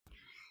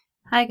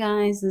Hi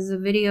guys, this is a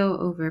video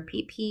over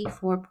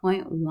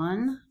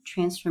PP4.1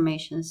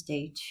 Transformations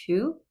Day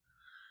 2.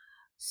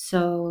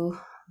 So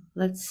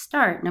let's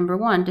start. Number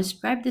 1,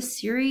 describe the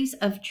series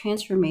of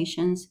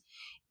transformations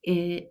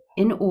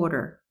in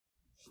order.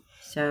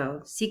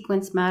 So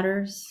sequence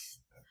matters,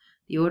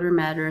 the order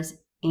matters,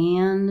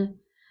 and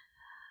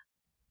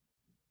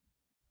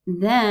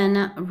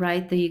then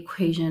write the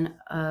equation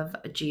of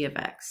g of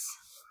x.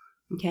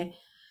 Okay,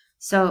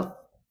 so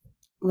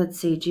let's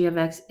see, g of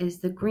x is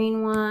the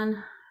green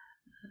one.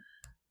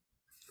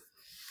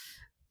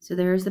 So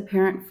there's the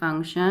parent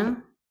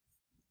function.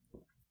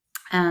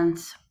 And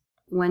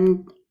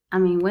when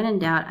in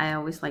doubt, I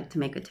always like to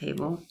make a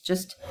table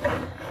just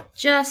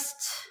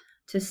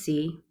to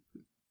see.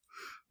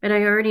 But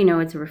I already know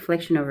it's a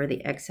reflection over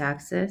the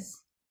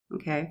x-axis.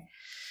 Okay.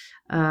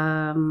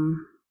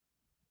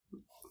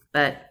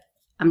 But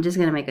I'm just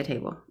going to make a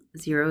table.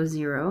 0,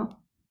 0.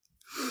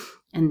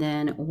 And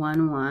then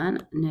 1,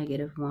 1,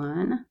 negative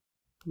 1,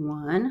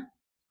 1.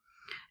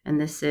 And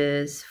this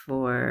is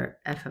for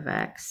f of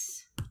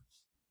x.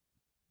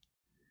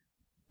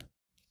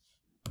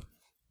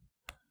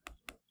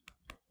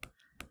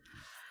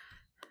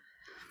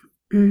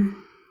 And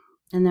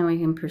then we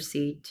can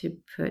proceed to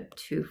put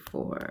 2,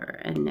 4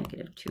 and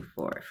negative 2,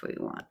 4 if we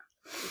want.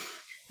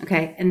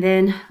 Okay, and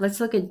then let's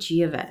look at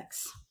g of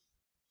x.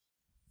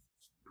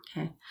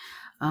 Okay,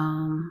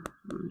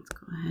 let's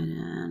go ahead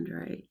and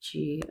write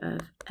g of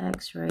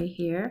x right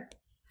here.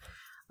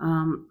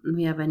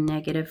 We have a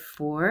negative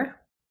 4,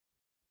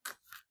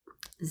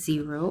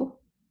 0,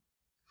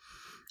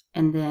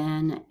 and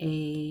then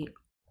a,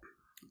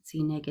 let's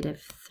see,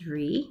 negative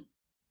 3,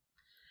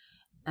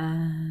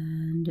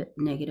 and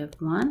negative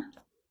 1,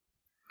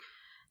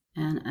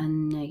 and a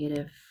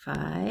negative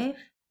 5,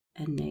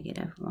 and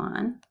negative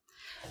 1.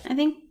 I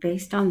think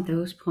based on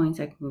those points,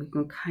 we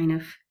can kind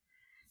of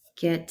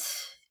get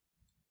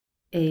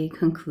a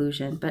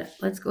conclusion. But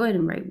let's go ahead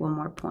and write one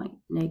more point.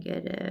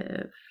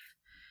 Negative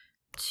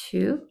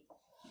 2,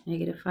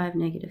 negative 5,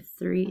 negative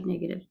 3,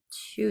 negative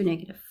 2,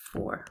 negative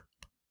 4.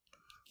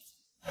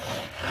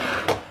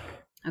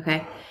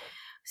 Okay,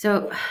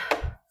 so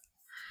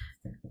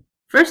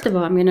first of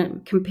all, I'm going to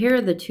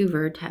compare the two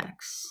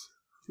vertex.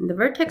 And the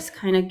vertex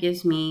kind of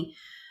gives me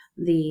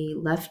the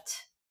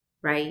left,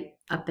 right,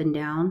 up and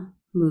down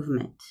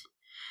movement.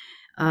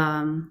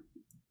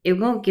 It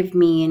won't give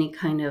me any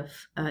kind of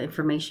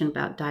information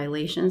about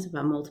dilations,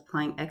 about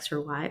multiplying x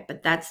or y,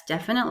 but that's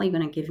definitely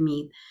going to give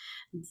me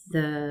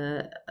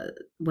the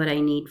what I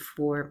need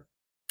for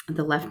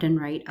the left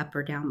and right, up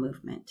or down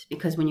movement.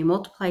 Because when you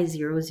multiply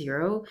 0,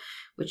 0,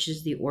 which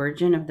is the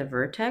origin of the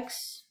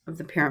vertex of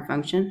the parent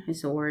function,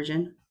 is the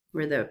origin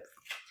where the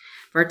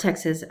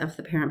vertex is of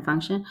the parent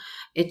function,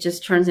 it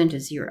just turns into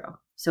 0.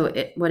 So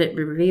what it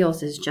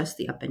reveals is just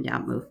the up and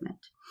down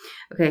movement.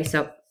 Okay,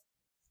 so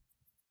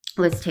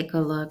let's take a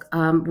look.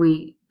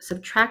 We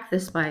subtract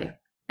this by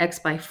x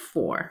by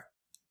 4.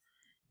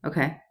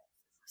 Okay,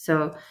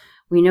 so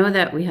we know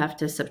that we have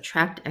to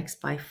subtract x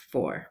by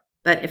 4.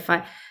 But if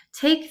I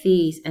take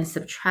these and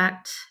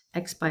subtract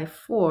x by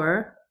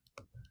 4,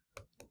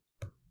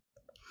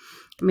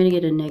 I'm going to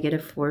get a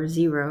negative 4,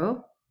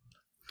 0.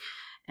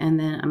 And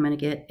then I'm going to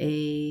get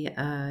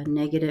a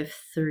negative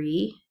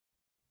 3,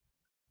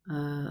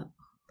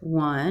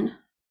 1.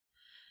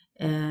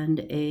 And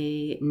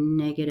a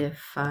negative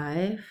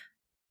 5,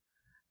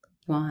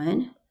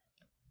 1.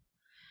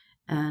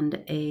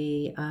 And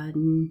a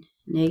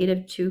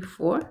negative 2,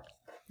 4.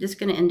 Just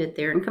going to end it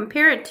there and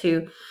compare it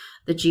to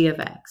the g of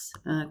x.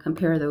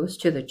 Compare those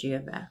to the g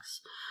of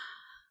x.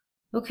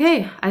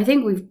 Okay, I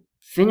think we've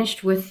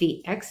finished with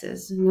the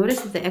x's.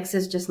 Notice that the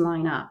x's just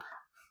line up.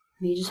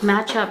 They just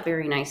match up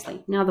very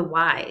nicely. Now the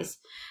y's.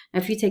 Now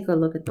if you take a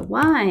look at the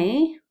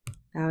y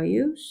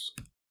values,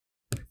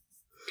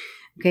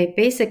 okay,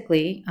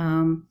 basically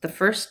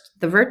the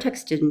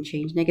vertex didn't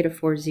change. Negative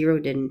 4, 0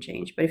 didn't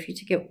change. But if you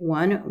take it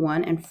 1,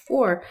 1, and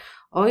 4,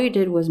 all you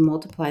did was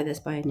multiply this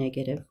by a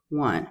negative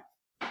 1.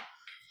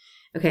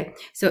 Okay,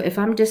 so if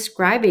I'm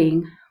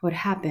describing what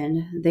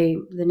happened, the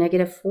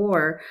negative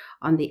 4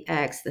 on the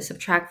x, the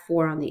subtract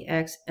 4 on the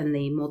x, and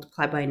the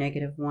multiply by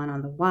negative 1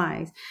 on the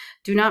y's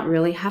do not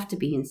really have to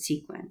be in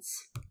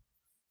sequence.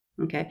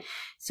 Okay,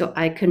 so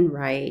I can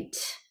write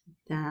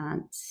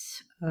that,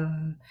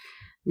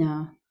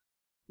 now,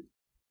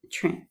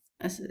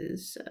 this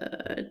is,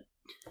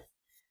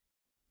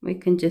 we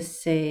can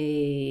just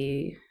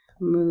say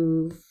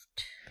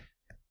moved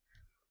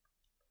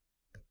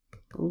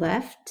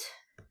left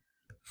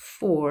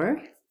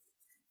 4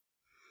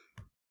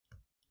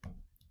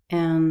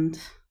 and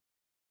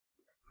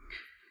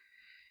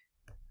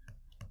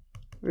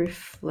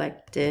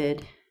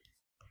reflected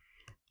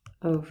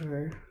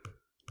over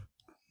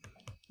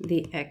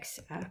the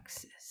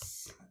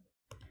x-axis.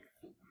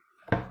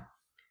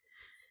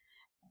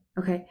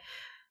 Okay,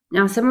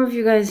 now some of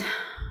you guys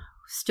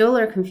still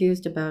are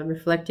confused about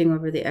reflecting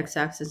over the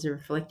x-axis or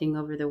reflecting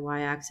over the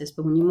y-axis,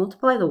 but when you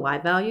multiply the y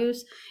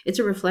values, it's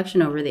a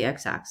reflection over the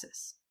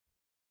x-axis.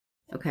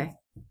 Okay,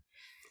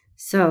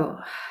 so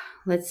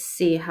let's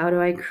see, how do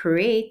I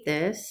create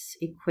this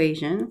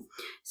equation?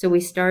 So we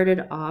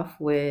started off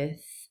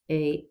with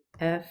a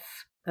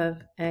f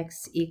of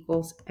x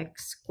equals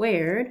x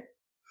squared.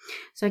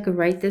 So I could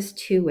write this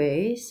two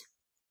ways.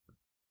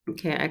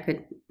 Okay, I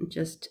could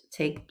just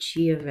take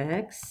g of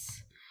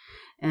x,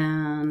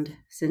 and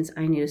since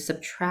I need to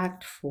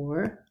subtract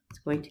 4, it's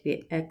going to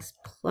be x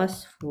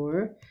plus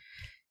 4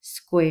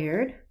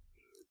 squared.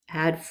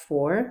 Add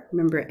 4.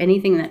 Remember,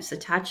 anything that's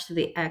attached to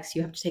the x,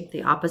 you have to take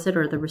the opposite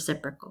or the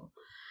reciprocal.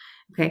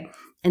 Okay,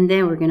 and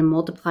then we're going to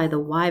multiply the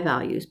y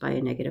values by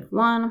a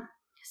 -1.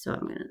 So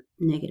I'm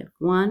going to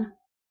 -1.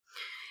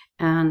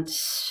 And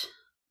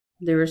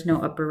there is no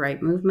upper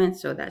right movement,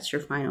 so that's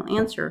your final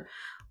answer.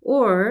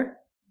 Or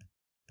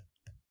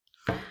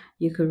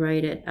you could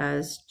write it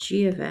as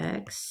g of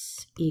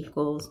x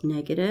equals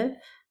negative.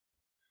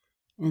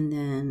 And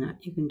then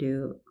you can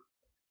do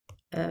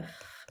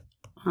f,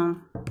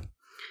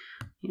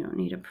 you don't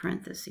need a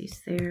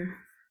parentheses there.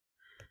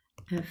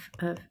 F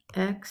of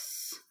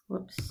x,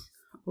 whoops,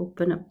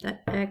 open up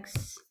that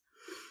x,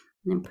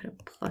 and then put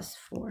a plus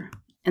 4.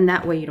 And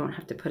that way you don't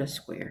have to put a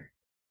square,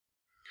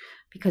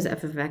 because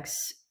f of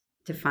x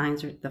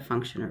defines the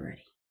function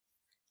already.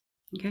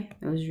 Okay,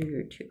 those are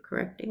your two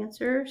correct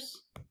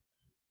answers.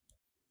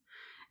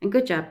 And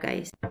good job,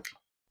 guys.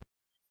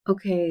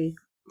 Okay,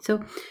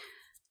 so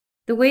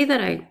the way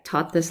that I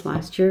taught this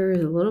last year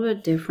is a little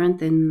bit different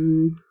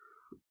than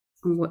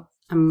what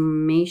I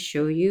may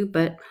show you,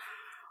 but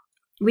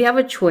we have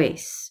a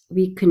choice.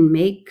 We can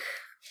make,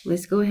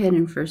 let's go ahead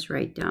and first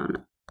write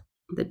down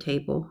the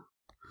table.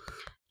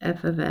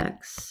 F of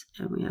x,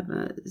 and we have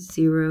a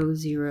 0,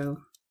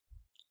 0,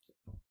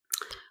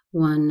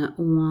 1,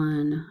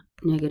 1,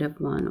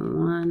 -1,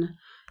 1,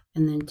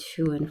 and then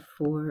 2 and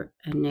 4,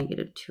 and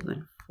 -2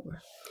 and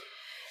 4.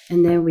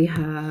 And then we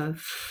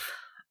have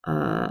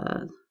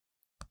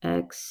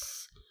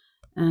x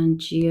and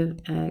g of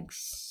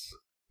x.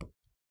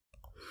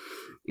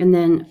 And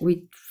then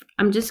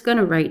I'm just going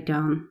to write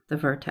down the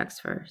vertex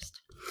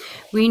first.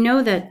 We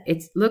know that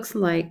it looks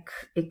like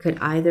it could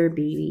either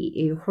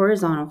be a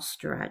horizontal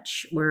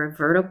stretch or a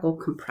vertical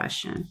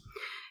compression.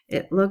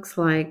 It looks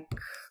like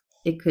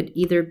it could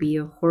either be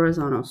a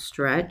horizontal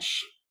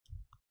stretch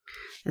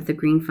at the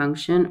green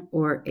function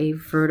or a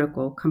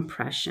vertical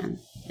compression.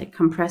 It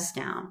compressed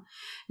down.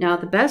 Now,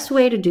 the best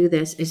way to do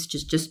this is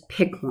just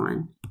pick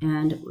one.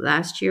 And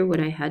last year,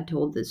 what I had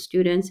told the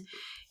students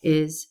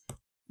is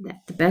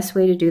that the best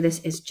way to do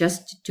this is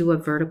just to do a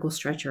vertical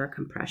stretch or a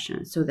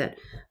compression, so that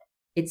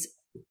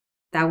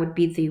that would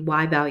be the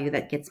y value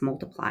that gets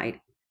multiplied.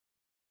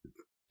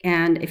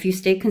 And if you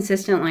stay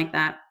consistent like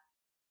that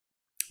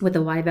with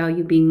the y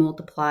value being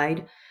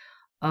multiplied,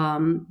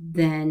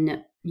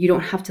 then you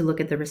don't have to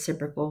look at the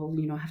reciprocal.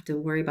 You don't have to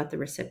worry about the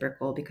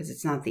reciprocal because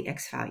it's not the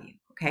x value,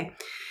 okay?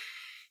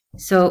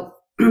 So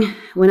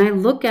when I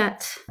look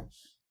at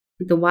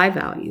the y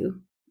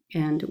value,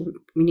 and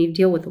we need to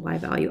deal with the y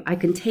value, I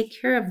can take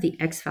care of the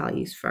x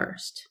values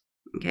first,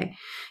 okay?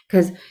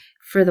 Because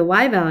for the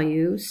y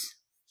values,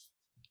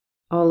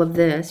 all of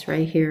this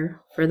right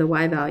here, for the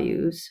y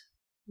values,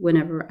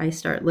 whenever I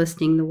start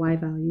listing the y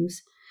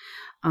values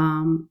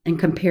and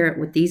compare it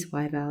with these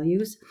y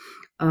values,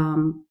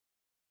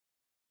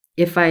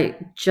 if I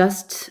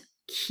just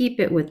keep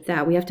it with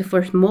that, we have to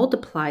first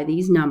multiply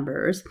these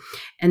numbers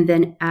and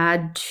then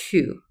add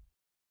 2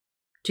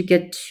 to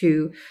get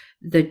to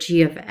the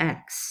g of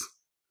x,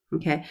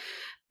 okay?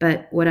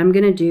 But what I'm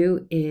going to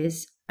do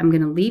is I'm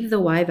going to leave the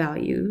y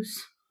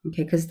values,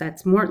 okay, because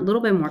that's a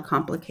little bit more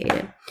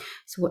complicated.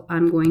 So what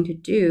I'm going to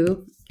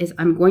do is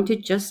I'm going to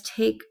just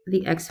take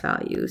the x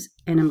values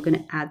and I'm going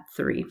to add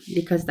 3,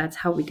 because that's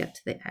how we get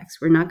to the x.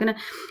 We're not going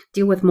to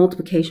deal with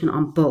multiplication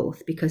on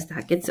both because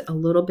that gets a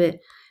little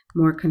bit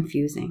more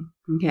confusing,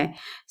 okay?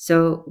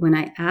 So when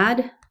I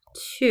add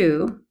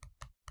 2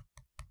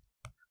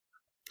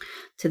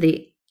 to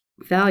the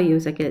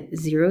values, I get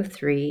 0,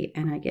 3,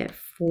 and I get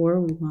 4,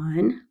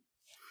 1.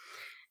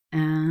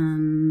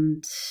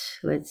 And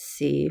let's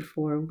see,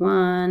 4,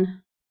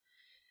 1,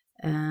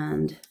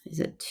 and is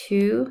it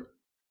 2,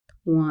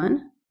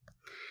 1?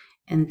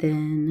 And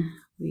then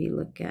we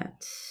look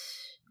at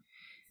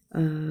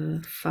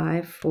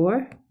 5,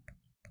 4,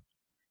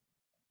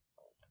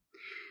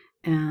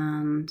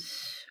 and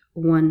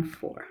 1,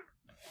 4.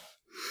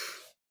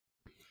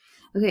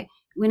 Okay,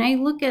 when I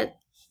look at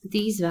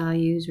these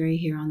values right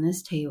here on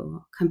this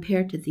table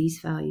compared to these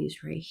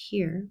values right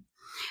here,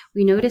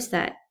 we notice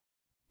that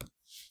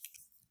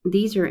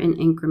these are in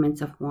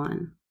increments of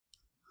 1.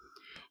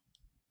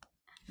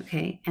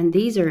 Okay, and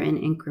these are in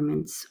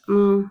increments,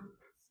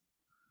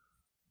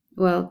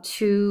 well,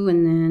 2,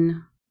 and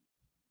then,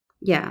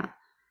 yeah,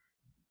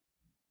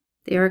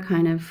 they are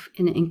kind of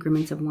in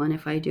increments of 1.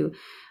 If I do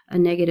a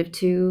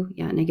 -2,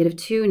 yeah,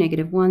 -2,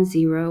 -1,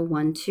 0,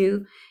 1,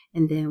 2,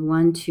 and then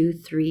 1, 2,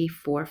 3,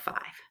 4,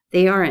 5.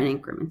 They are in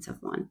increments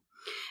of 1.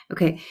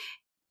 Okay,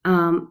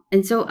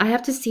 and so I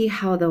have to see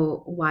how the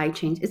y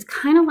change. It's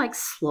kind of like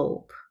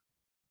slope.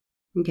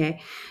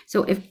 Okay,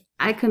 so if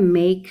I can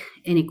make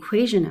an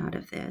equation out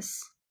of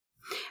this,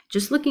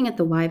 just looking at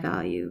the y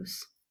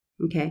values,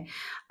 okay,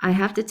 I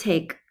have to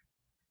take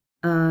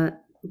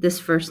this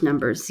first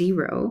number,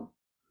 0,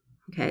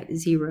 okay,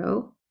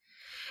 0,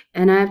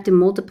 and I have to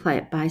multiply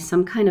it by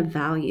some kind of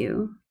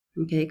value,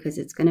 okay, because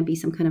it's going to be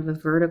some kind of a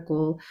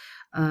vertical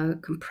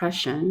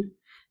compression,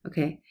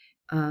 okay,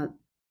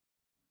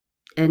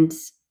 and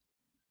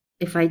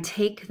if I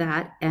take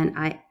that and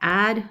I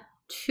add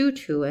 2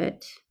 to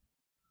it,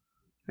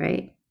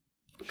 right,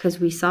 because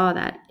we saw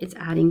that it's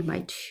adding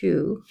by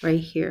 2 right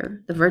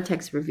here, the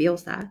vertex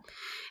reveals that,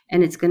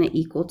 and it's going to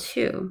equal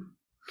 2,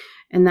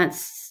 and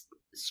that's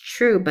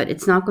true, but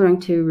it's not going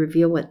to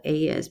reveal what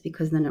a is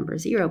because the number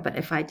is 0. But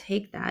if I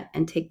take that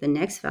and take the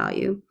next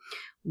value,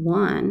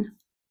 1,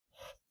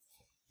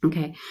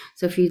 okay,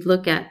 so if you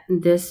look at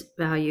this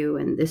value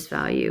and this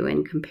value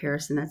in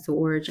comparison, that's the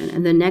origin,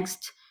 and the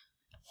next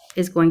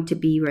is going to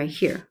be right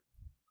here,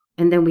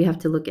 and then we have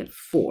to look at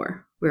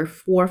 4, where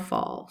 4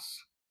 falls,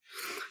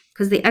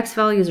 because the x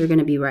values are going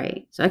to be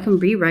right. So I can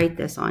rewrite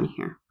this on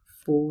here,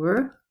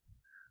 4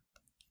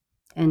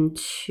 and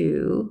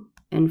 2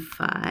 and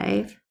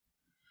 5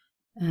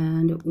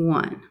 and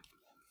 1.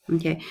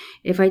 Okay,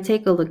 if I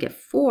take a look at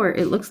 4,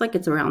 it looks like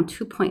it's around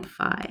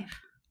 2.5.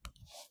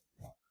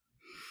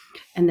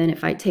 And then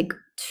if I take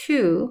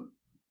 2,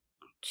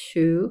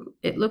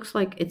 it looks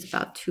like it's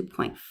about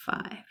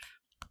 2.5.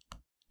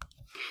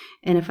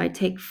 And if I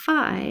take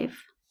 5,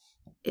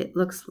 it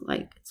looks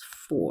like it's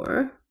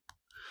 4.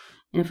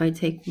 And if I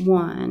take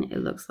 1, it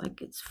looks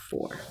like it's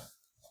 4.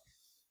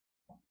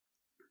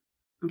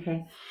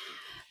 Okay.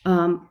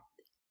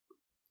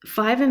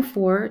 5 and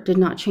 4 did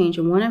not change,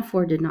 and 1 and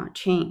 4 did not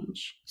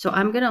change. So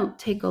I'm going to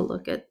take a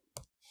look at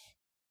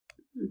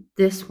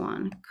this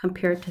one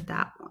compared to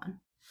that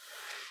one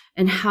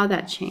and how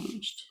that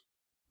changed.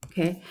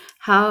 Okay.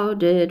 How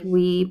did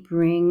we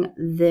bring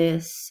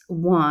this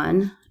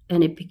 1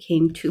 and it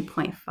became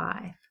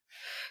 2.5?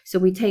 So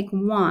we take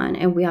 1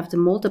 and we have to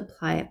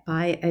multiply it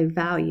by a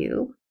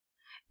value,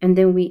 and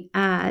then we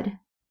add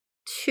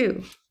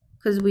 2,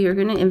 because we are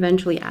going to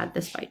eventually add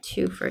this by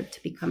 2 for it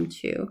to become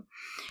 2,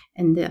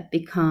 and that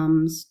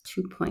becomes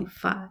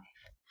 2.5.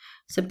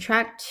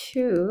 Subtract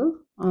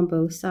 2 on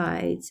both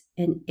sides,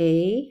 and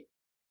a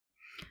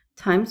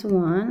times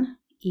 1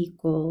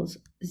 equals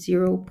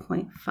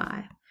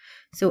 0.5.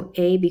 So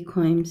a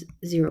becomes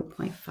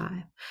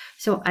 0.5.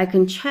 So I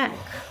can check.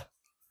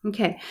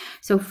 Okay,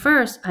 so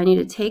first I need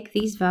to take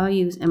these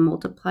values and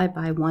multiply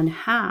by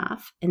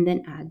 1/2 and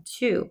then add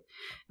 2.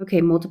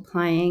 Okay,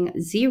 multiplying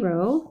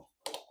 0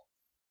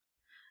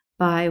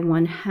 by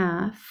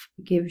 1/2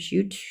 gives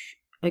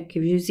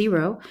you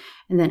 0,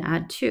 and then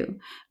add 2.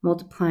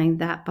 Multiplying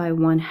that by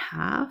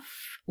 1/2,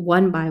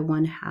 1 by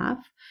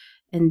 1/2,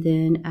 and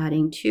then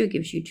adding 2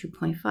 gives you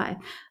 2.5.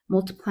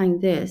 Multiplying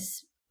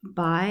this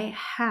by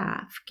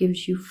half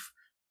gives you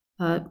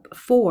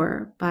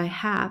 4 by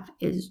half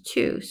is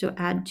 2. So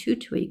add 2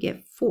 to it, you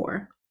get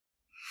 4.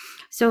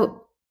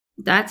 So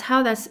that's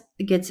how that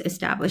gets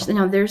established.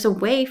 Now there's a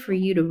way for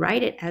you to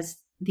write it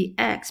as the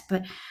x,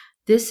 but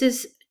this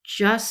is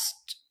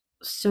just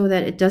so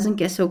that it doesn't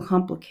get so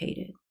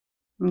complicated.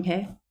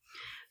 Okay,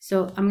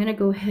 so I'm going to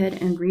go ahead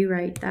and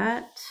rewrite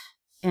that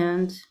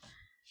and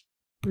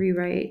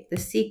rewrite the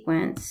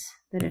sequence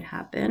that it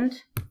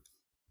happened.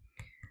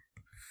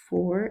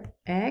 For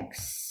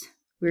x,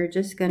 we're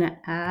just going to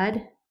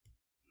add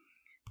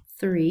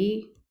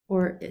 3,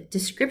 or a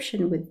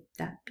description with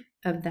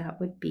that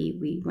would be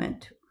we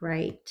went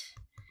right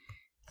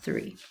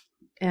 3.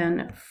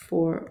 And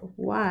for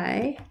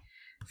y,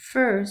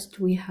 first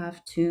we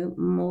have to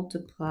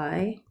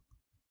multiply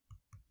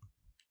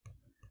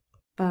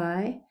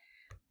by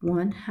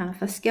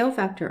 1/2, a scale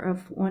factor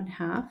of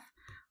 1/2,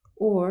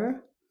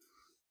 or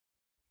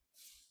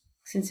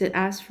since it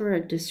asks for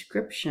a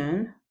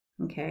description,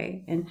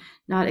 okay, and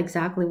not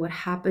exactly what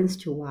happens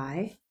to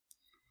y,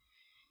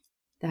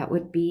 that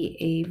would be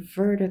a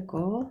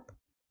vertical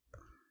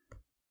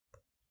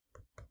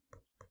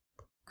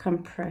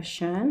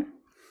compression.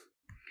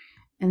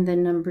 And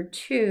then number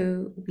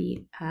 2,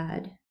 we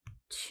add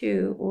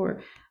 2,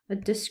 or a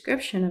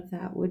description of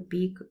that would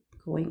be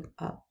going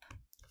up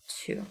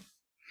 2.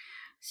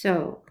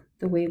 So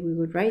the way we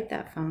would write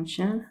that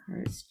function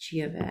is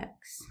g of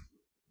x.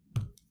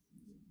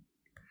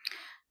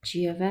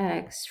 G of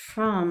x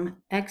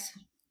from x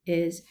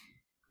is,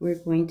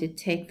 we're going to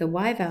take the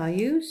y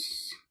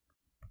values,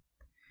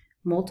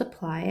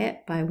 multiply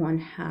it by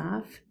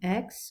 1/2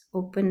 x,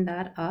 open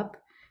that up,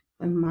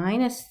 and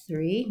minus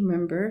 3.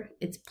 Remember,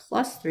 it's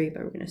plus 3,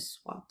 but we're going to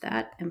swap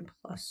that, and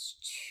plus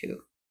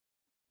 2.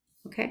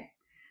 Okay,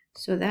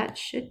 so that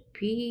should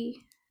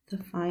be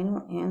the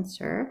final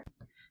answer.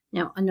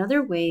 Now,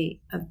 another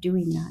way of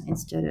doing that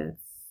instead of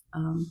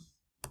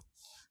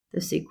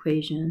this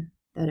equation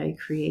that I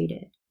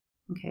created,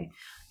 okay,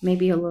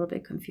 maybe a little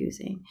bit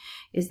confusing,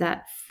 is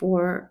that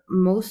for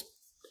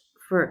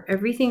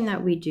everything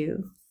that we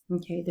do,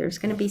 okay, there's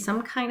going to be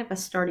some kind of a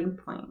starting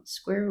point.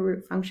 Square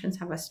root functions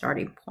have a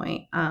starting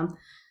point.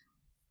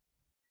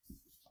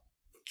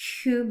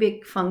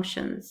 Cubic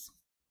functions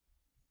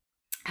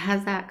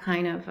has that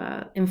kind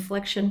of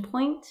inflection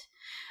point.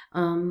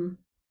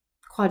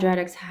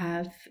 Quadratics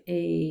have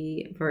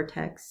a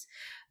vertex.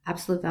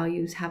 Absolute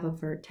values have a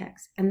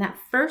vertex. And that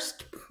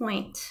first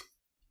point,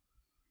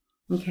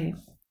 okay,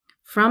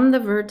 from the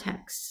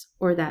vertex,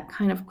 or that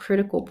kind of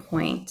critical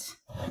point,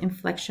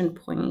 inflection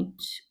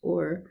point,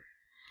 or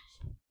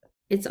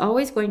it's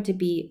always going to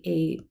be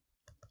a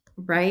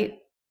right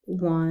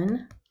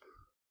one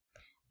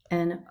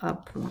and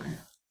up one.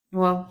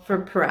 Well,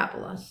 for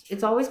parabolas,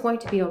 it's always going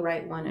to be a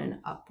right one and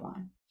up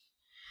one.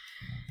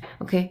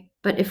 Okay,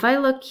 but if I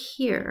look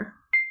here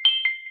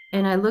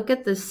and I look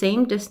at the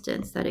same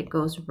distance that it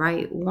goes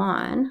right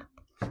one,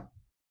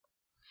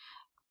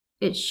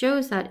 it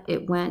shows that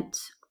it went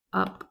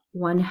up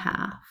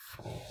 1/2.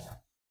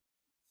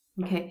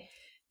 Okay,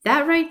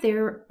 that right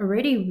there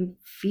already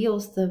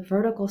reveals the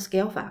vertical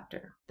scale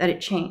factor that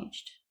it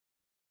changed.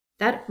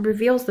 That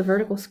reveals the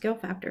vertical scale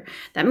factor.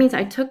 That means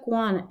I took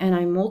 1 and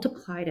I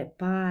multiplied it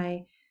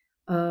by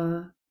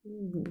 1/2.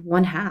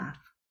 I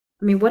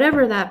mean,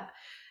 whatever that,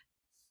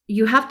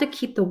 you have to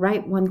keep the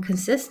right one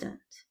consistent.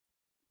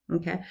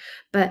 Okay,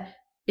 but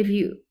if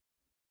you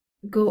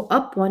go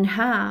up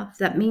 1/2,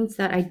 that means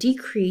that I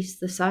decrease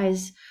the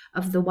size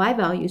of the y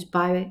values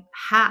by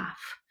 1/2.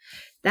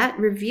 That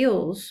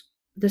reveals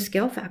the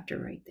scale factor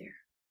right there.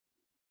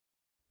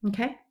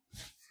 Okay,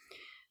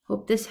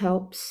 hope this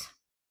helps.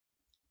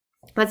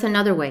 That's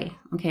another way.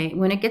 Okay,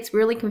 when it gets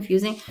really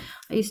confusing,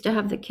 I used to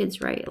have the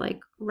kids write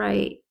like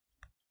right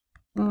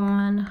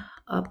 1,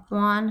 up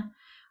 1,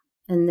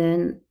 and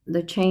then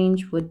the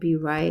change would be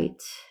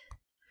right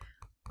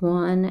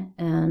 1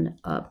 and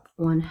up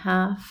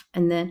 1/2,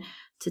 and then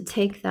to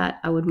take that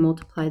I would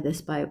multiply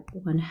this by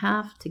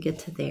 1/2 to get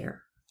to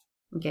there.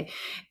 Okay,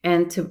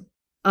 and to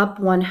up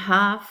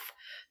 1/2,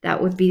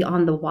 that would be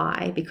on the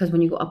y, because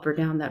when you go up or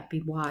down, that'd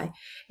be y,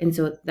 and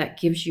so that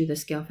gives you the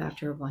scale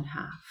factor of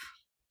 1/2.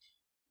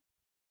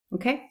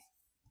 Okay,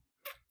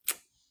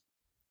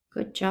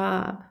 good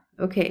job.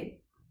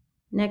 Okay,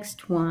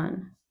 next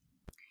one.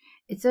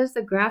 It says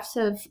the graphs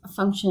of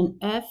function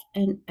f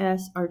and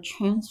s are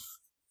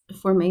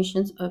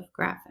transformations of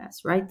graph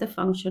s. Write the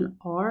function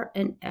r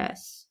and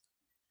s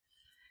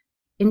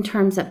in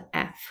terms of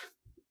f.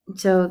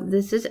 So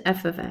this is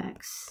f of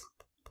x.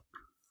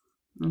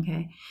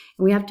 Okay,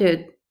 we have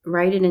to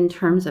write it in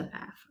terms of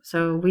f.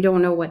 So we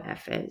don't know what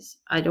f is.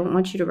 I don't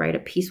want you to write a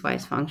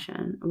piecewise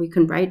function. We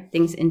can write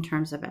things in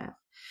terms of f.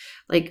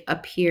 Like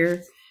up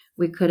here,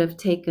 we could have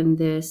taken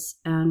this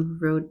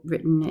and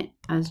written it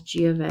as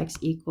g of x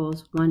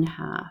equals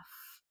 1/2,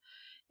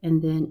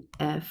 and then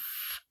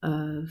f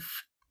of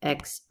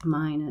x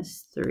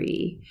minus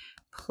 3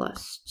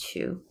 plus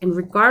 2. And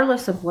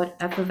regardless of what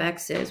f of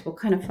x is, what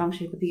kind of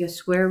function, it could be a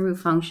square root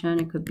function,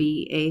 it could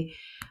be a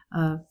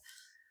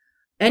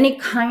any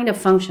kind of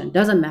function,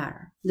 doesn't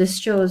matter. This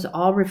shows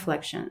all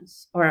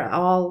reflections or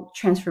all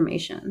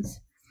transformations.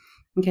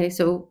 Okay,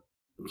 so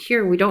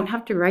here we don't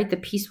have to write the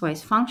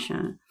piecewise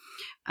function.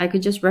 I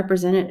could just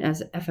represent it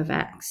as f of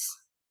x.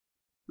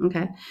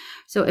 Okay,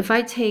 so if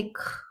I take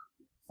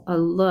a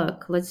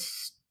look,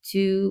 let's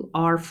do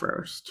r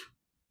first.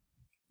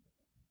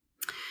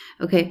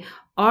 Okay,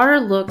 r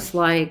looks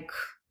like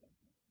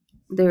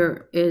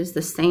there is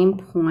the same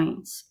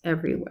points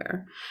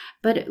everywhere,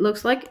 but it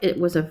looks like it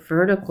was a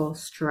vertical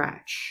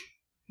stretch.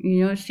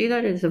 You know, see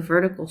that it's a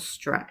vertical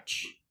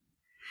stretch.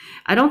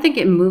 I don't think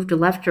it moved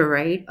left or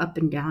right, up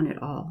and down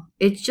at all.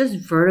 It's just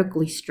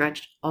vertically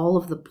stretched all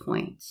of the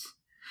points.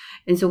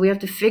 And so we have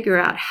to figure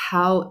out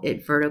how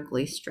it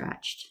vertically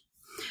stretched.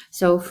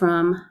 So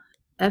from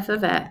f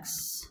of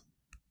x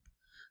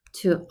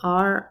to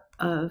r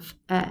of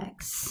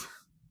x,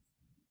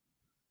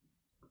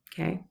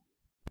 okay,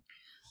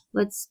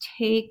 let's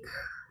take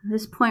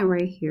this point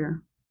right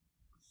here.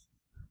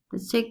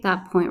 Let's take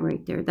that point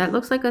right there. That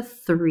looks like a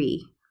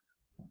 3.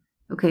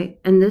 Okay,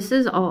 and this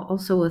is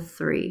also a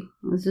 3.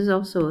 This is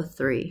also a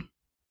 3.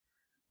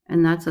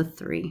 And that's a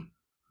 3.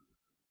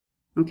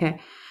 Okay,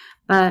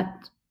 but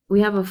we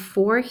have a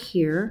 4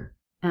 here,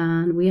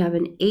 and we have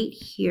an 8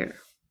 here.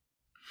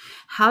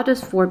 How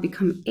does 4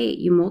 become 8?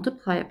 You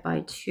multiply it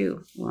by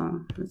 2.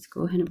 Well, let's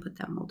go ahead and put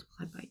that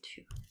multiply by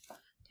 2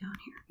 down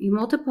here. You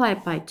multiply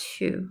it by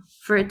 2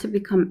 for it to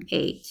become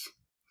 8.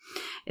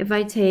 If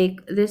I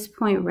take this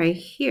point right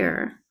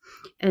here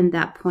and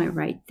that point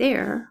right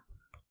there,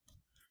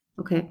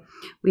 okay,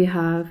 we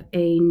have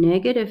a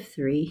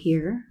 -3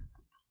 here,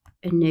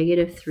 a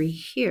 -3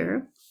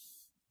 here,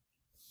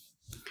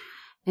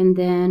 and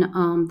then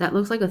that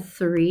looks like a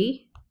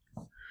 3,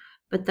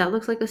 but that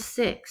looks like a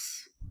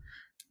 6.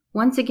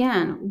 Once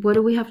again, what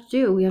do we have to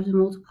do? We have to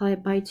multiply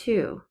it by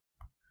 2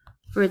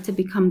 for it to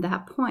become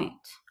that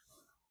point.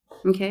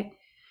 Okay,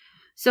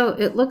 so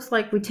it looks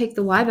like we take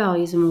the y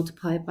values and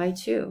multiply it by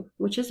 2,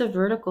 which is a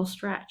vertical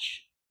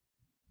stretch.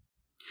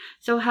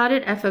 So how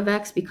did f of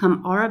x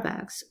become r of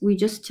x? We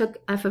just took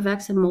f of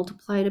x and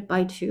multiplied it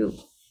by 2.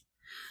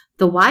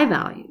 The y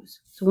values.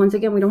 So once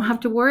again, we don't have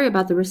to worry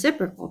about the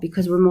reciprocal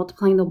because we're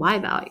multiplying the y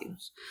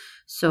values.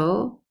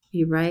 So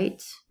you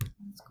write,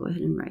 let's go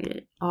ahead and write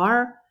it,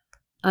 r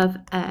of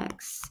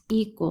x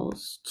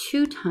equals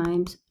 2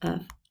 times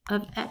f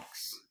of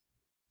x.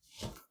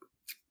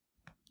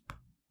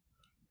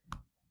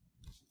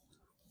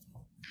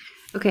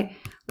 Okay,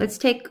 let's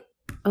take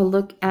a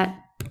look at,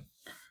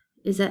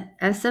 is that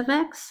s of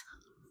x?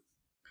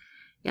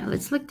 Yeah,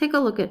 let's take a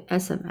look at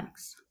s of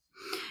x.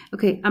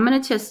 Okay, I'm going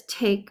to just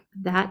take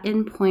that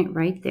endpoint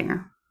right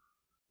there.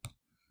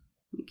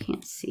 You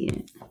can't see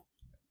it.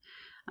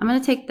 I'm going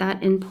to take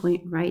that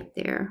endpoint right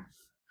there.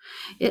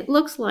 It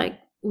looks like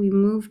we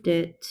moved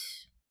it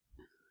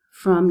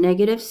from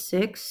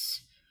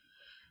 -6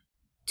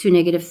 to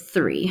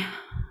 -3.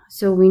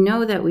 So we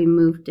know that we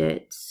moved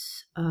it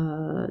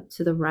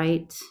to the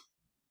right.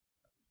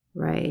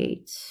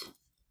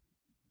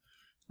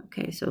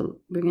 Okay,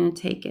 so we're going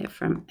to take it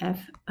from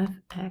f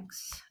of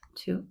x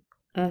to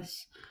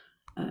s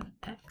of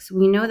x.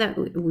 We know that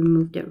we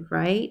moved it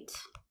right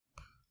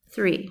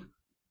 3.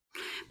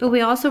 But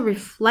we also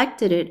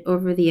reflected it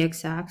over the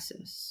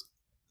x-axis.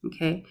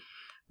 Okay,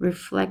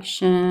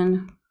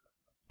 reflection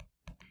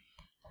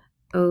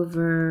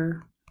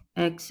over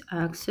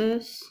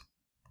x-axis.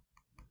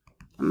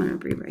 I'm going to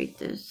rewrite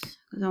this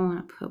because I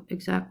want to put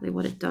exactly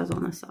what it does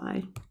on the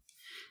side.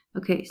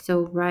 Okay,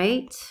 so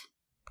right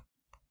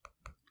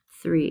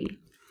 3,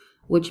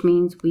 which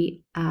means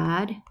we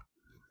add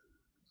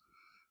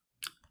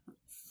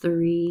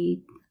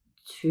 3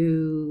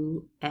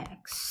 to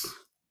x.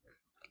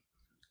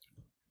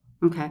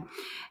 Okay,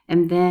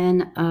 and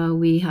then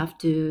we have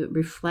to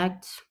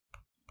reflect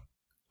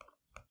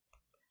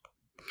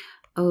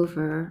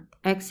over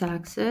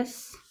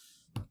x-axis.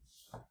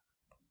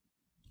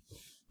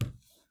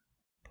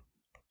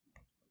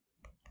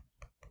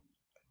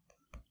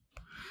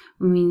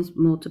 Means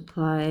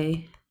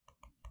multiply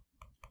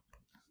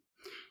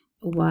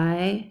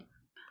y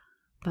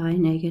by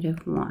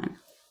 -1.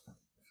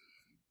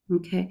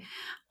 Okay,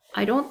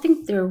 I don't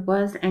think there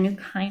was any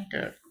kind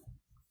of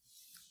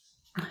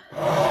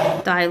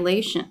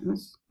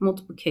dilations,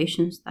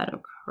 multiplications that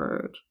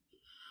occurred.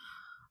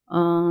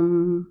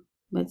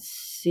 Let's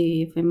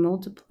see if I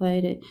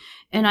multiplied it.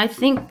 And I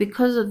think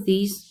because of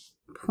these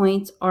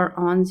points are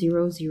on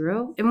 0,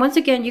 0. And once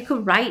again, you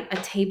could write a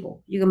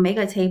table. You can make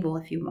a table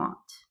if you want.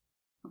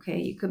 Okay,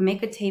 you could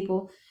make a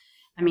table.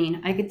 I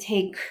mean, I could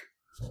take,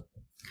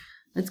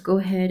 let's go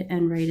ahead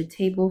and write a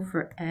table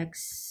for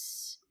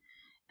x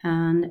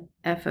and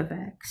f of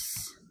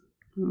x.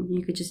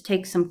 You could just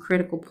take some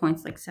critical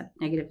points like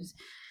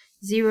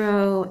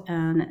 -0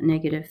 and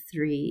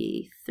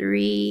 -3,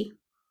 3,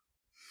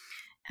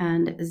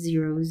 and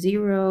 0,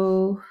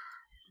 0.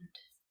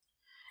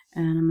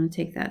 And I'm going to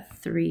take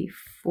that 3,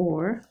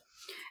 4.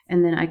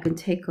 And then I can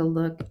take a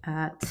look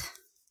at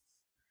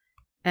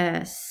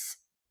s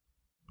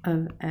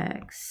of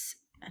x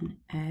and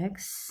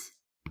x.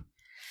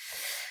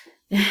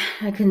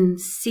 I can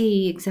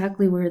see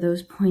exactly where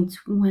those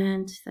points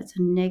went. That's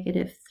a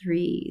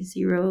 -3,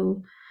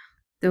 0.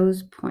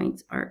 Those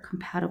points are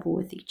compatible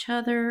with each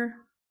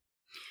other.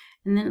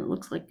 And then it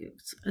looks like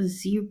it's a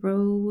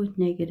 0,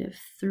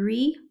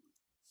 -3.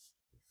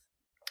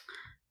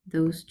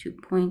 Those 2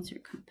 points are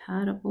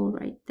compatible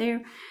right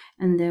there.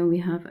 And then we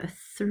have a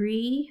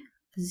 3,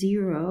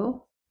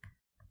 0.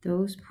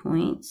 Those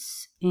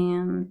points,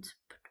 and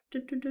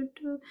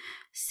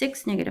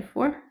 6,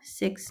 -4,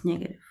 6,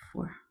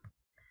 -4.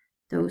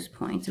 Those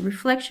points. A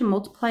reflection,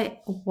 multiply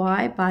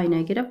y by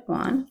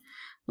 -1.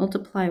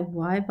 Multiply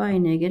y by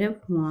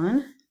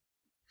 -1.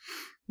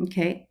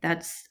 Okay,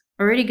 that's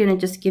already going to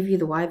just give you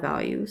the y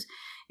values.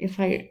 If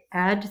I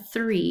add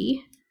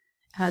 3,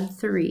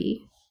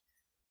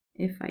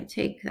 if I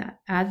take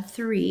that, add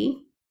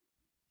 3,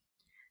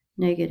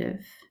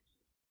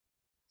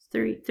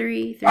 -3,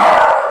 3.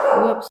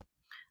 Whoops.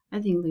 I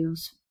think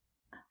Leo's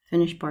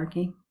finished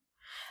barking.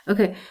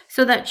 Okay,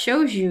 so that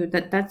shows you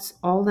that that's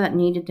all that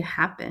needed to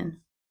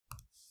happen.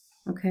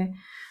 Okay,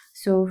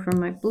 so for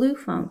my blue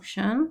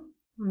function,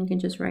 I can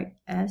just write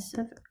s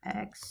of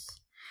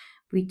x.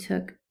 We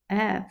took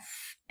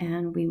f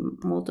and we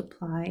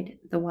multiplied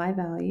the y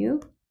value.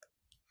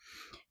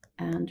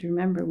 And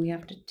remember, we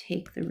have to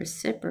take the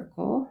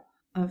reciprocal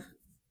of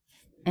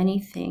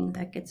anything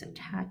that gets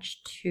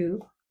attached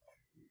to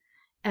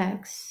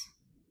x,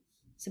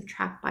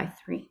 subtract by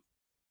 3.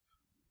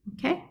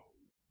 Okay?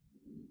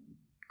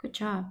 Good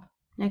job.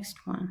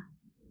 Next one.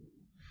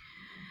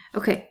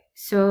 Okay,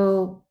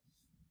 so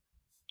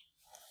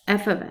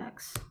f of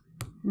x.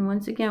 And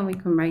once again, we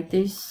can write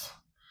this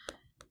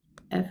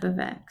f of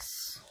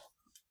x.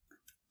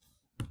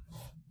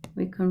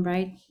 We can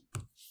write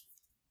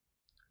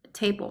a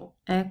table,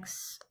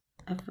 x,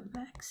 f of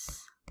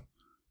x.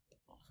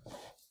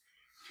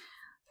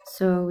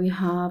 So we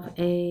have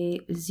a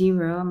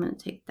 0. I'm going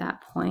to take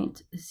that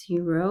point,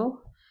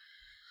 0,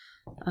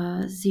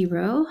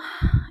 0.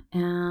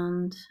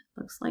 And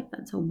looks like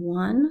that's a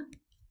 1,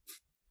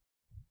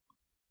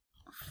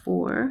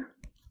 4,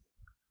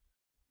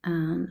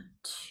 and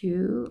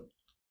 2,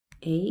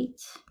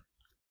 8,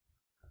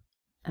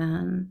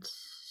 and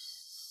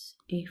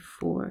a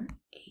 4,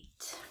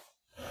 8.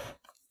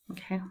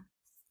 Okay.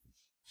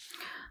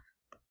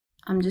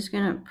 I'm just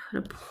going to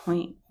put a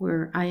point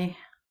where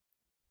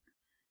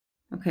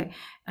okay,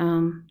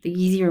 the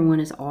easier one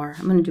is R.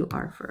 I'm going to do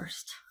R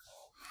first.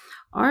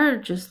 R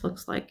just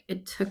looks like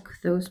it took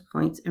those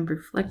points and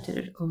reflected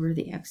it over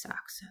the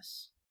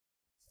x-axis.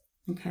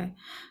 Okay,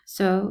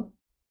 so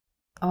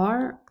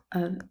R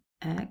of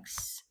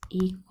x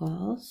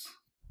equals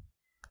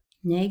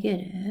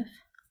negative,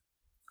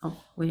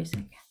 oh, wait a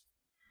second.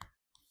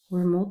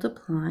 We're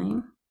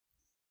multiplying.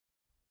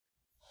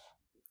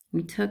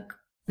 We took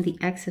the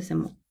x's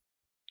and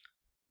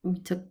we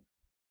took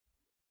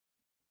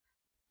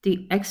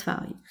the x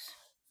values.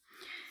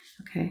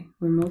 Okay,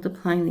 we're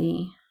multiplying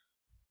the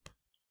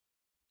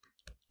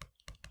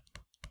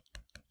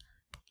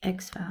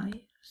x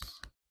values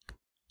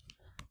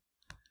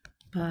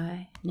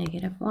by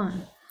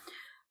 -1,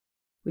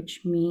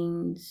 which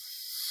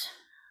means,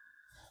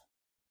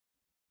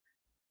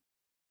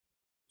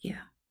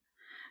 yeah,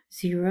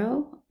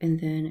 0, and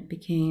then it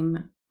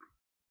became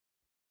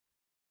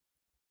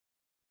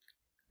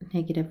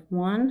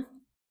 -1,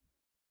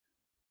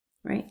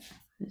 right?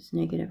 It's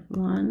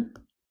 -1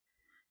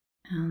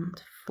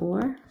 and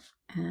 4,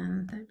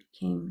 and that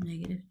became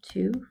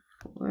 -2,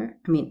 4,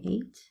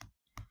 8.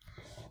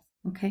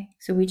 Okay,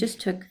 so we just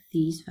took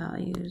these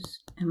values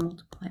and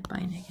multiplied by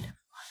 -1.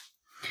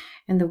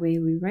 And the way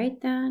we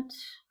write that,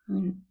 I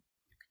mean,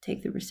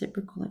 take the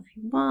reciprocal if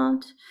you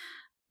want,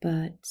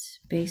 but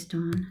based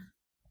on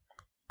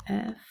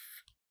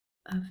f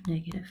of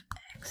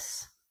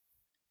 -x.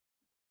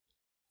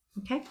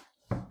 Okay,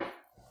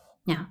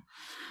 now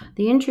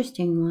the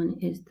interesting one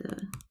is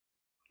the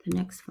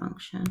next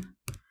function,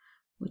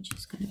 which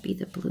is going to be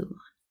the blue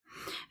one.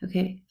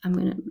 Okay, I'm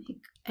going to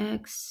make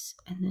x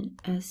and then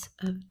s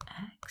of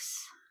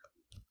x.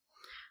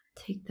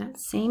 Take that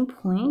same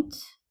point,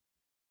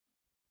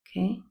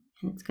 okay,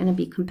 and it's going to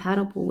be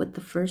compatible with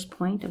the first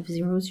point of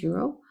 0,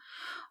 0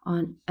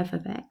 on f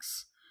of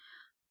x.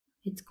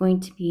 It's going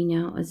to be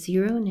now a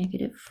 0,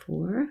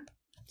 -4.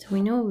 So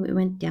we know it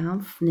went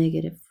down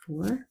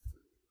 -4.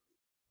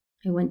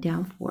 It went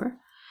down 4.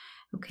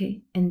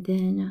 Okay, and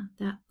then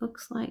that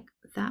looks like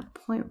that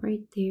point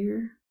right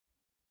there.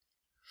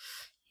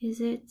 Is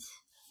it?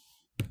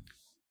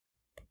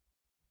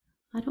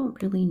 I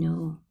don't really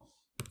know.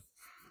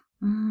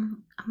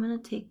 I'm going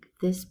to take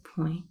this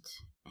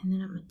point, and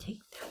then I'm going to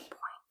take that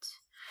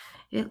point.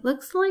 It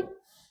looks like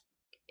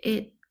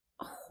it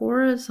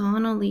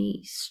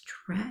horizontally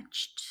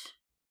stretched.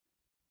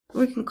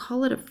 Or we can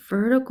call it a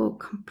vertical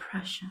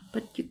compression.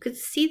 But you could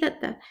see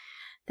that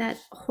that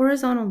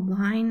horizontal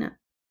line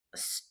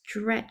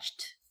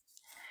stretched.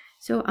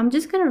 So I'm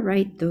just going to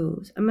write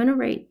those. I'm going to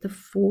write the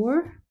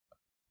 4.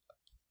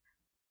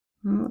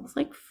 Well, looks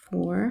like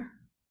 4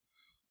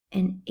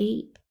 and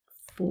 8,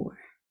 4.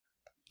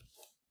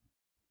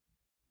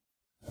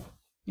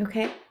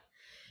 Okay,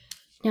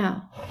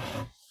 now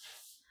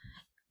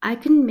I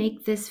can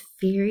make this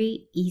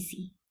very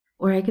easy,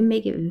 or I can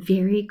make it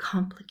very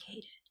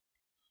complicated.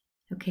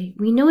 Okay,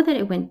 we know that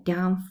it went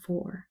down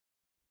 4,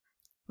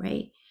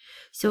 right?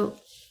 So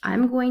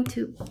I'm going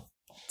to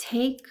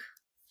take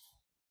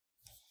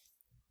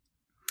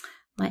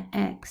my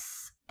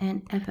x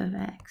and f of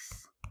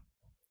x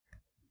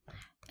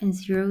and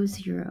 0,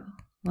 0,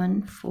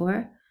 1,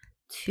 4,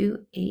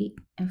 2, 8,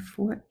 and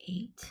 4,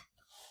 8.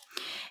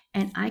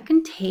 And I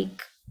can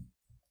take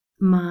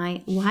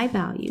my y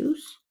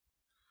values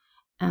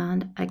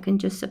and I can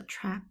just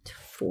subtract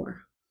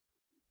 4.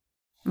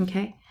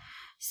 Okay,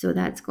 so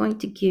that's going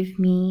to give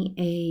me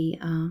a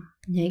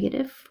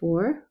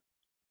 -4,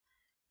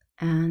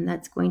 and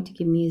that's going to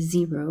give me a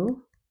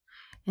 0,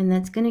 and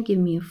that's going to give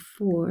me a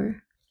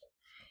 4,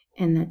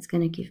 and that's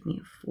going to give me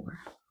a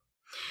 4.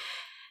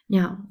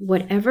 Now,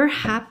 whatever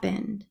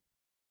happened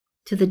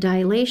to the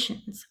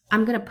dilations,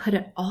 I'm going to put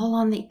it all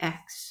on the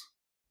x.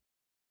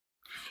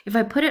 If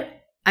I put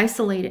it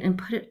isolated and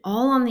put it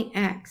all on the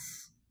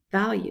x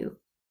value,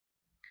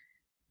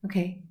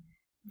 okay,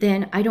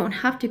 then I don't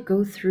have to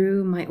go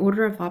through my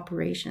order of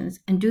operations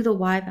and do the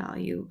y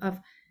value of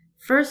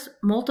first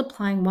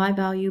multiplying y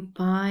value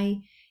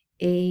by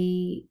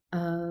a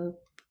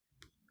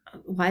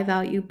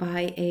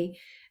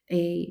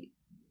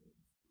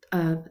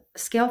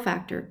scale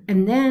factor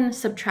and then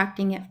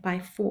subtracting it by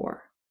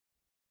 4.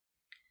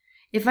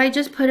 If I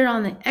just put it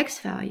on the x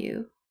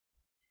value,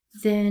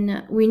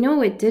 then we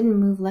know it didn't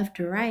move left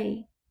or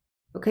right.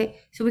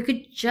 Okay, so we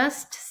could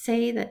just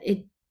say that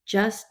it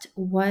just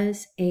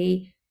was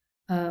a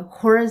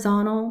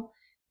horizontal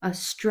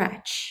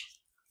stretch.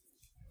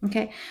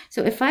 Okay,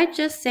 so if I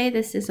just say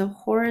this is a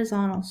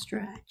horizontal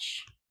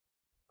stretch,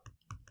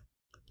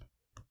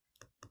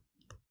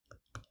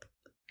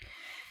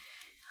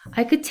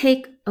 I could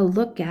take a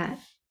look at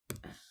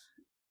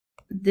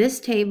this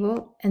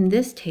table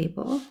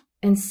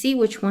and see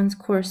which ones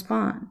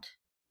correspond.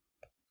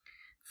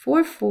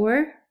 4,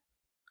 4,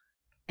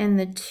 and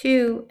the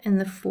 2 and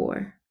the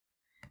 4.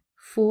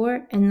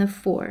 4 and the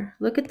 4.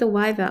 Look at the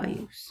y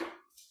values.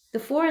 The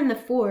 4 and the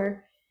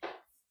 4,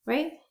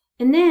 right?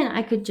 And then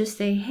I could just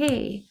say,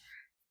 hey,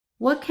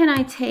 what can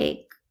I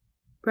take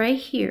right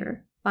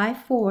here by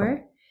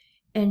 4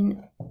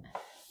 and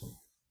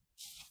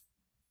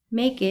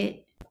make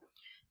it,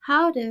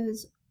 how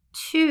does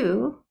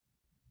 2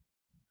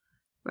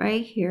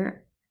 right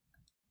here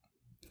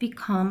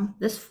become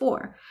this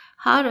 4?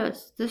 How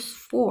does this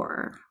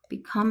 4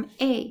 become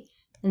a?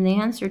 And the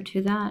answer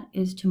to that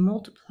is to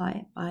multiply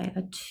it by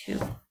a 2.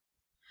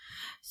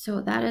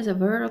 So that is a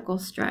vertical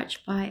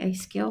stretch by a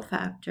scale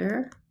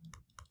factor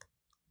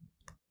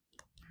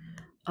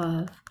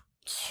of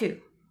 2.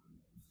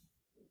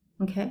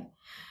 Okay,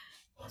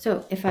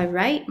 so if I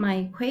write my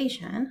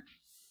equation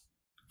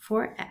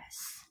for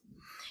S,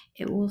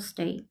 it will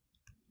state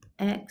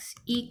x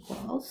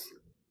equals,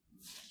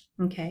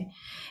 okay,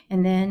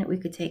 and then we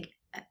could take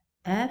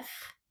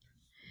F.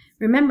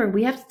 Remember,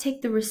 we have to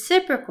take the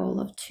reciprocal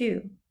of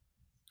 2.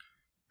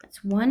 That's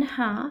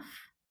 1/2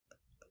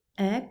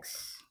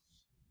 x.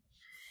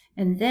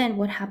 And then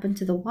what happened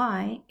to the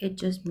y? It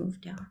just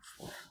moved down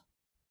 4.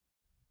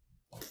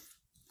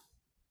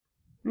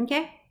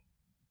 Okay?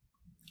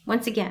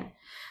 Once again,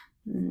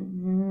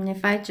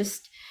 if I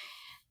just,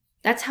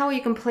 that's how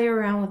you can play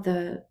around with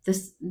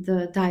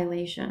the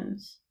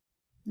dilations.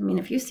 I mean,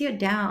 if you see it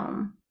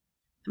down,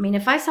 I mean,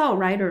 if I saw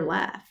right or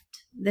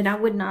left, then I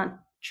would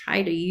not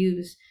try to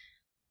use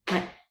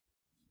my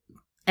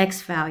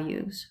x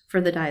values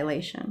for the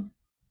dilation.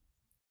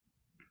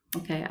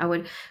 Okay, I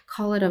would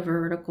call it a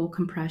vertical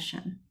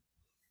compression.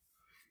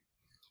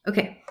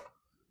 Okay,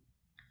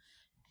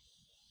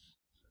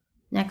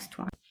 next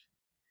one.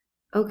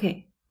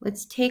 Okay,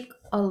 let's take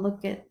a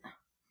look at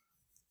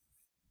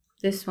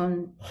this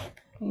one.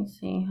 Let me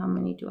see, how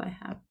many do I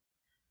have?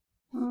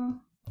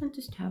 I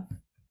just have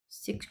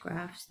 6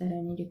 graphs that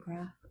I need to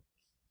graph.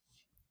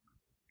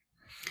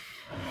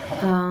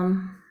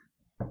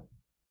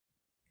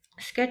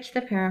 Sketch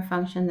the parent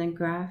function, then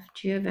graph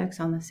g of x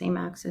on the same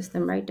axis,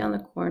 then write down the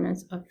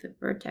coordinates of the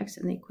vertex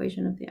and the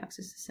equation of the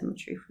axis of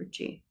symmetry for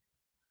g.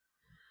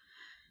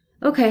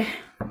 Okay,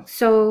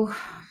 so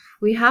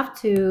we have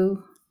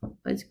to,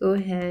 let's go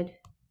ahead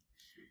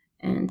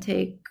and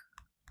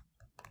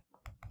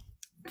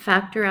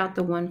factor out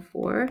the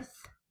 1/4.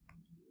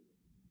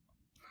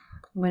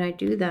 When I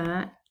do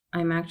that,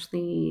 I'm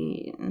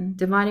actually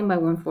dividing by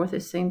 1/4 is the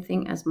same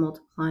thing as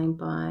multiplying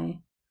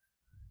by,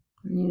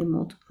 I need to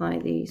multiply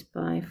these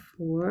by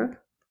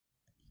 4.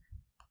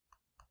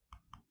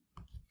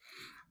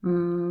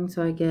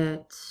 So I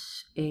get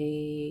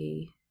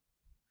a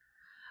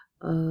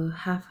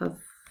half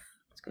of,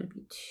 it's going to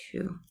be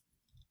 2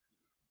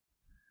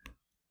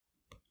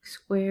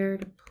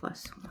 squared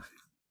plus 1.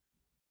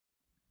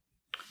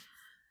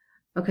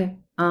 Okay,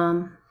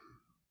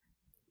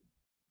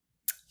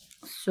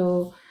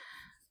 so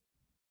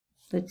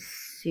let's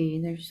see,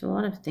 there's a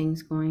lot of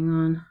things going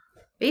on.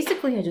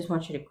 Basically, I just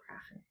want you to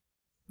graph it,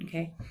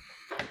 okay?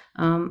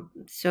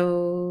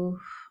 So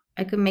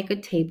I could make a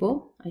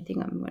table. I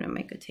think I'm going to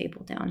make a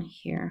table down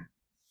here.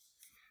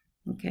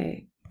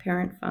 Okay,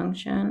 parent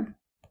function.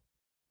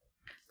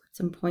 Put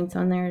some points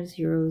on there,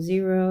 0,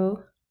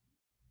 0,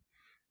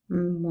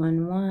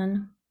 1,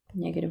 1,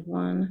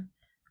 -1,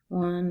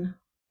 1,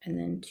 and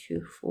then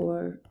 2,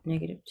 4,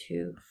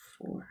 -2,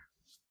 4.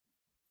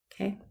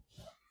 Okay,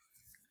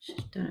 should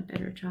have done a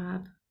better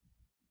job.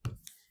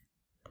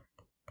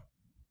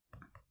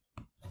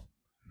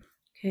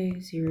 Okay,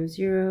 0,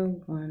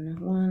 0, 1,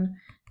 1,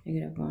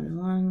 -1,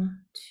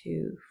 1,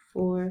 2,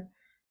 4,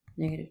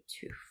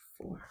 -2,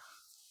 4.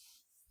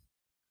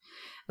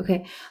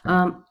 Okay,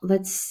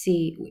 let's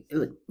see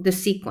the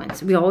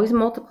sequence. We always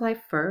multiply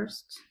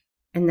first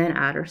and then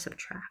add or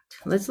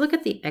subtract. Let's look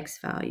at the x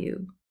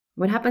value.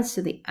 What happens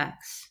to the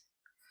x?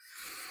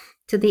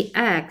 To the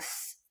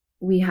x,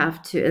 we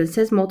have to, it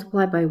says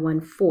multiply by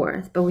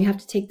 1/4, but we have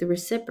to take the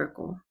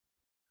reciprocal,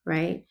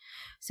 right?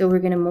 So we're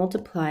going to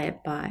multiply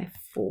it by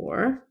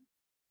 4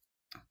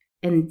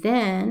 and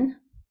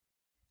then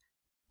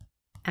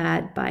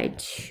add by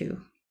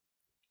 2.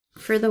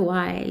 For the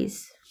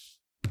y's,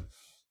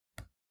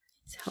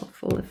 it's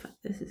helpful if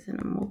this is going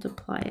to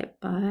multiply it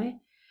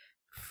by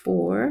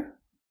 4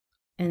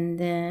 and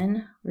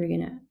then we're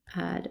going to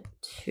add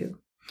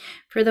 2.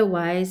 For the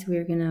y's,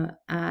 we're going to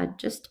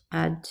just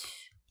add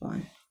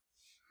 1.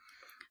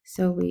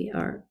 So we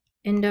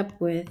end up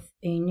with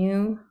a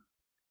new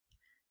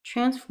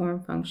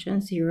transform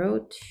function,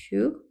 0,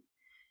 2,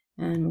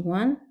 and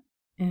 1,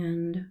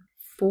 and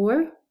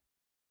 4.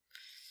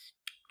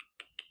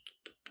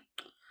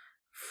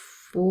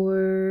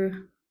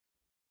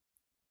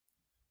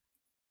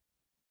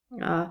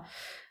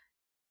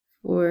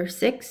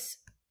 6,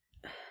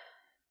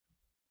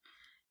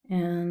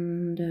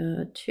 and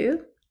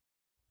 2,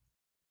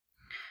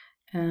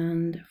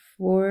 and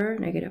 4,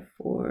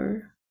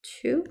 -4,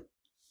 2,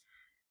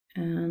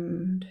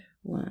 and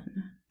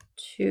 1,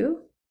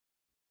 2.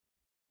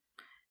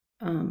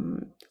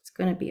 It's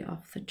going to be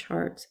off the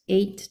charts.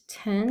 8,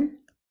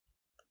 10,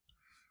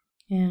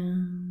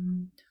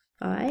 and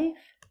 5,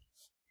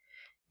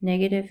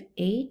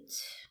 -8,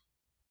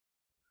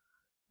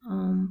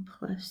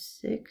 plus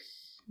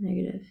 6,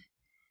 -8,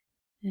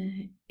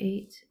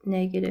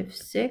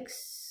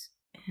 -6,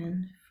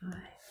 and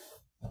 5.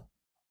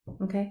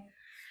 Okay.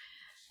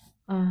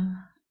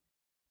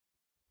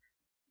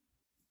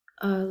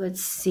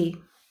 Let's see.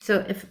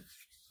 So if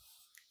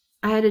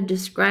I had to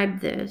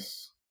describe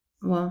this,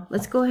 well,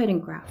 let's go ahead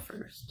and graph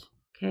first.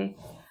 Okay.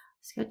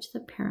 Sketch the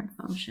parent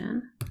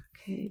function.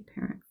 Okay,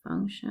 parent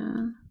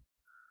function.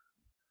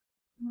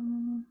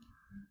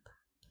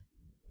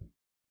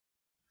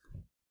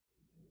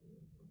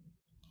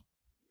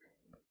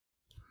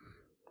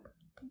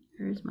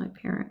 Here's my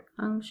parent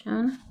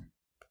function.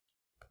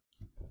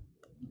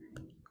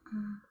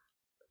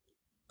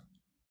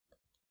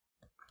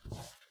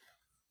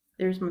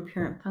 There's my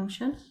parent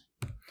function.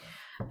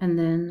 And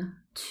then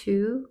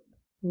 2,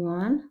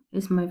 1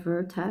 is my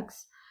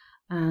vertex,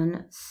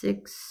 and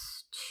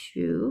 6,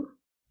 2.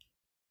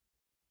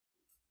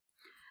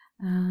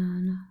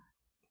 And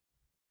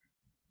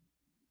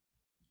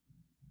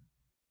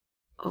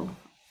oh,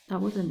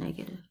 that was a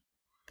negative.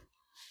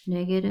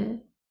 Negative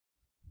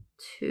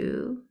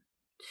 2,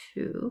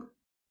 2.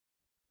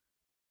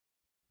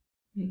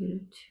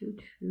 Negative 2,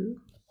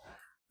 2.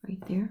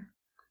 Right there.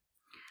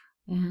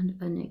 And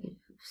a negative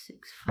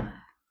 6, 5.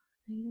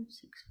 Negative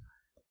 6, 5.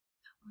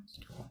 That one's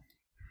 12.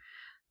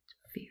 It's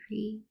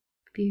very,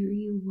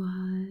 very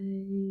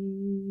wide.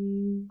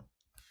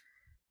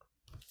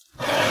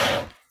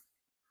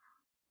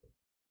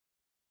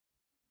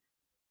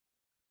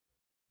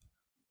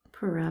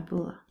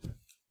 Parabola.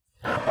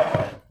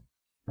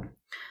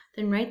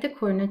 Then write the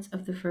coordinates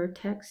of the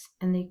vertex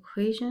and the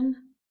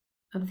equation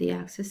of the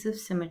axis of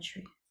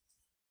symmetry.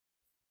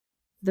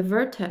 The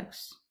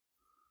vertex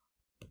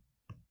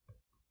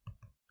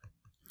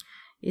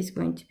is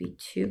going to be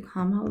 2,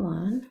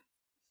 1,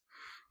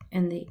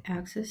 and the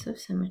axis of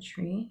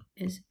symmetry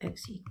is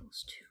x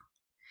equals 2.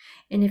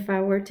 And if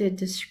I were to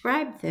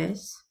describe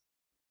this,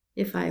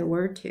 it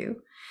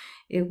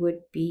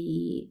would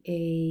be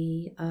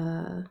a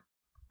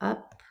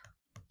up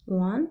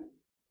 1,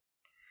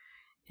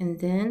 and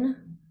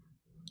then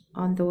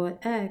on the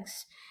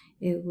x,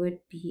 it would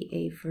be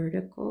a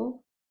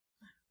vertical,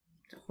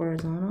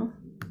 horizontal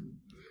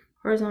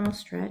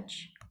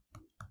stretch,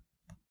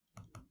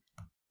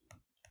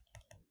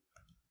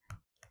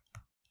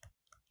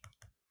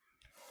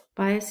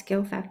 by a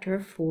scale factor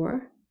of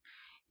 4,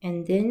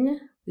 and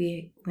then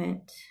we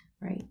went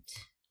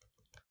right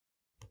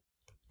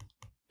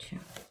 2.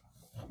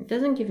 It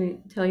doesn't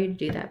tell you to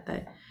do that,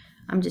 but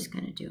I'm just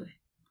going to do it.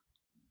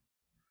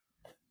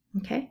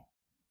 Okay,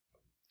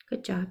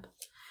 good job.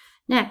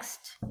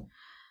 Next,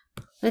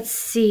 let's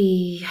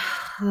see.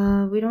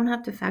 We don't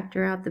have to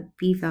factor out the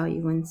b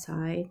value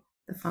inside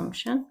the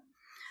function,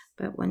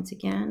 but once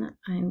again,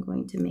 I'm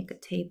going to make a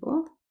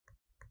table.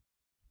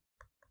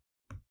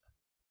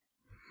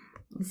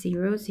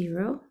 0,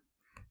 0,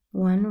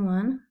 1,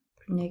 1,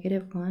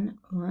 negative 1,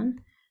 1,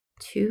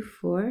 2,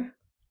 4,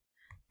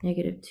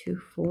 negative 2,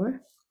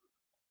 4.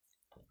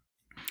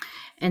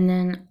 And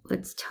then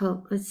let's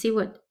see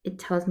what it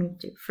tells me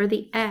to do. For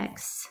the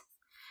x,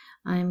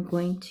 I'm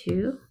going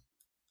to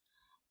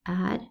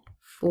add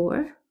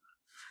 4.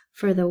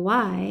 For the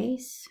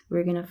y's,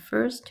 we're going to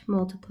first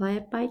multiply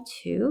it by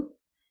 2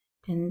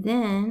 and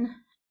then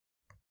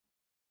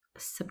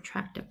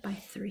subtract it by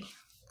 3.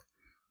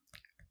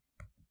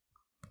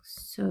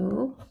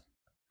 So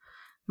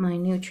my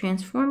new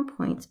transform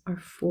points are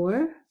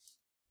 4,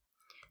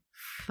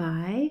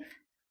 5,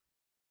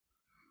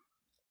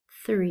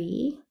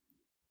 3,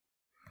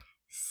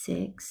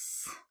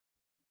 6,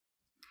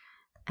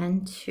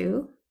 and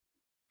 2,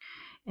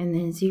 and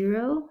then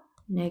 0,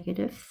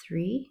 negative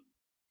 3,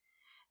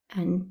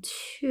 and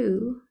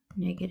 2,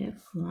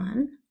 negative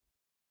 1,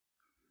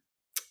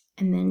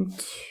 and then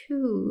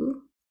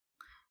 2,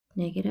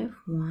 negative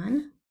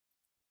 1,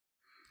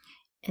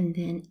 and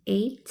then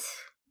 8,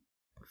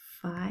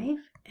 5,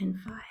 and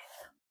 5.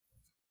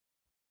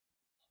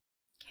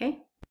 Okay,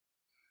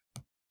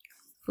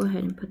 go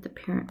ahead and put the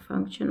parent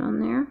function on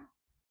there.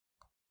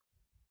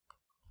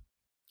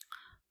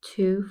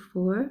 2,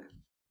 4.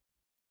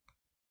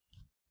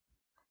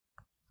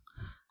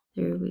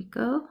 There we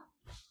go.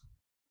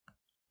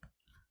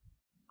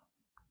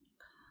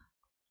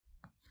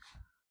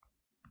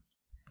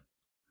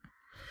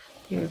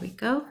 There we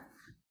go.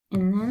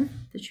 And then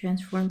the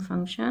transform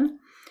function,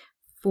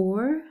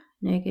 4,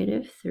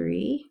 negative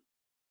 3,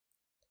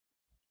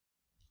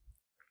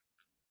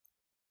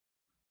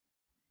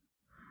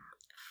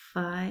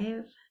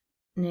 5,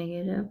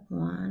 negative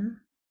 1,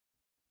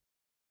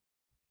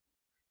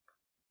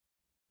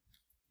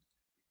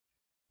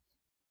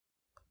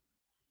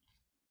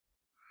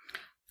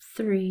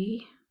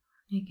 3,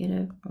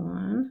 negative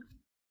 1,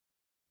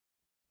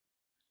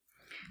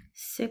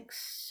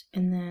 6,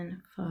 and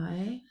then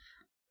 5,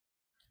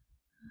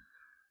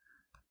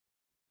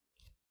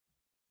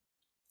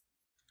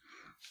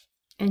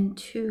 and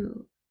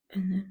 2,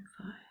 and then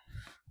 5.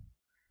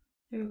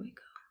 There we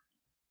go.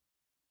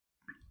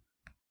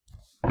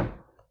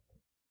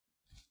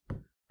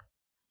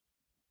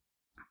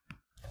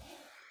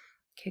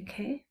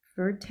 Okay,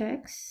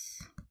 vertex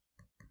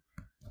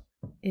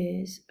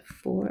is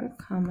 4,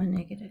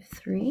 negative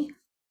 3,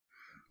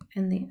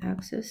 and the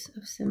axis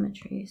of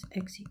symmetry is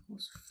x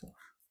equals 4.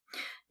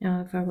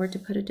 Now, if I were to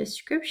put a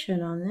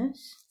description on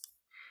this,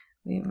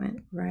 we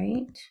went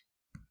right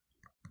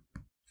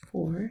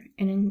 4,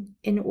 and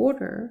in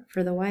order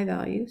for the y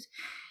values,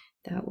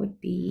 that would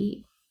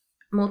be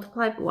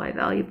multiply the y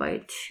value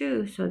by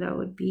 2, so that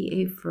would be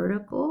a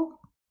vertical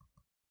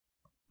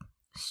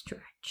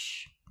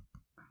stretch.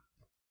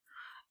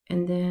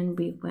 And then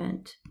we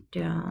went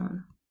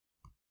down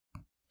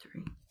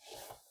 3.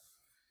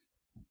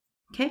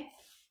 Okay?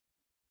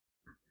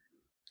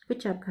 Good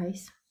job,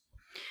 guys.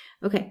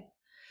 Okay.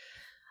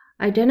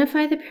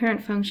 Identify the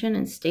parent function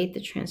and state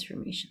the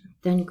transformation,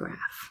 then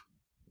graph.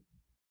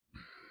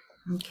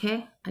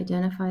 Okay,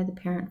 identify the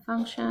parent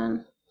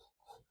function.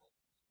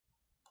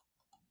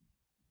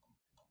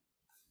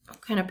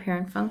 What kind of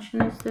parent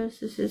function is this?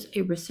 This is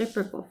a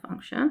reciprocal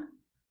function.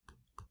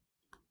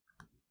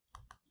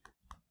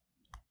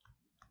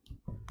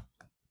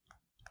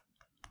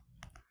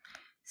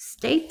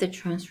 State the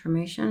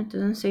transformation. It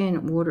doesn't say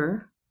in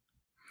order.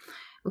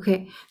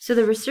 Okay, so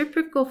the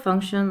reciprocal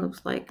function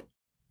looks like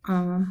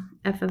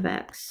f of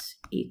x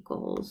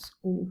equals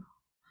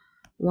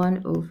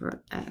 1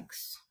 over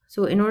x.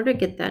 So in order to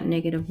get that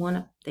 -1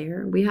 up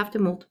there, we have to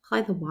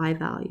multiply the y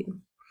value,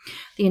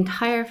 the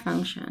entire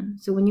function.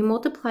 So when you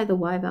multiply the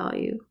y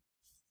value,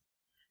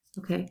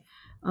 okay,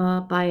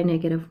 by a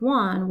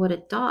 -1, what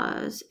it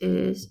does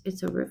is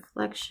it's a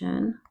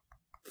reflection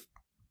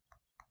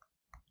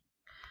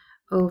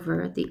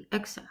over the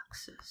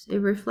x-axis. It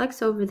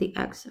reflects over the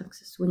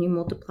x-axis. When you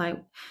multiply,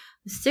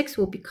 the 6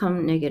 will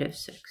become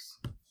 -6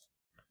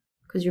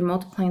 because you're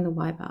multiplying the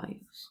y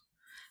values.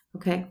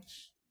 Okay,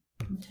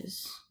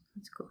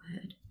 let's go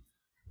ahead,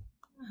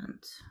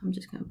 and I'm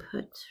just going to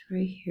put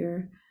right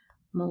here,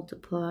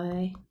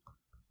 multiply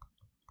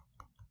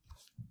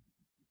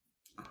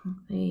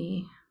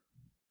the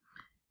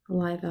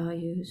y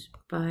values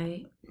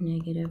by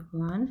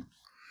 -1.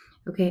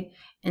 Okay,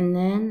 and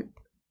then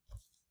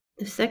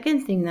the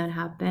second thing that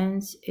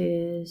happens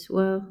is,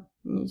 well,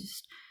 you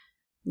just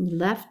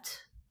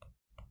left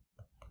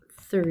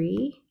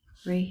 3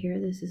 right here.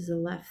 This is the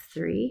left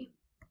 3.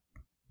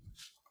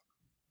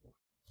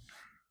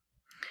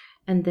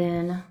 And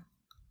then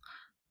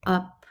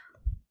up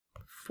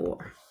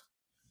 4.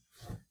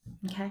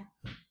 Okay.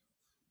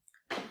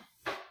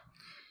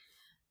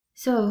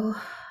 So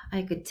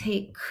I could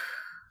take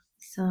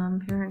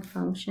some parent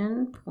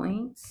function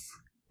points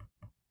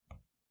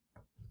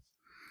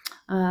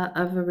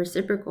of a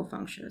reciprocal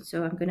function.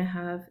 So I'm going to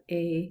have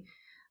a,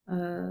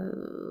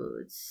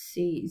 let's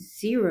see,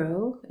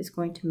 0 is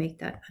going to make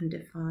that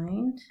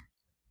undefined.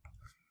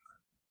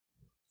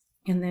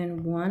 And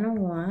then 1,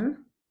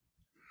 1.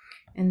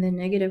 And then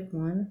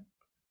 -1,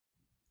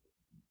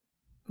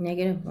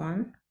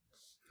 -1.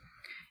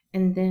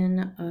 And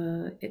then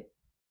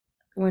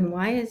when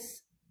y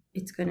is,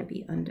 it's going to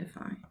be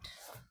undefined.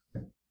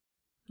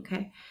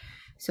 Okay,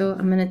 so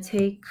I'm going to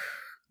take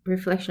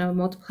reflection. I'll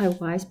multiply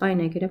y's by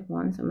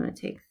 -1. So I'm going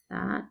to take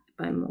that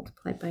by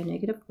multiply by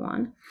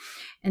 -1.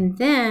 And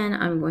then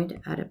I'm going to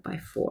add it by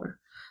 4.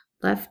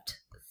 Left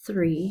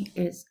 3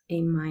 is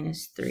a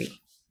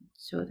 -3.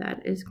 So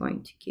that is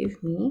going to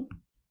give me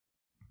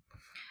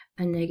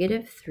a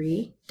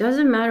 -3.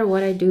 Doesn't matter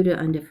what I do to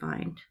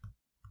undefined.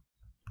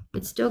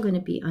 It's still going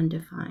to be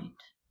undefined.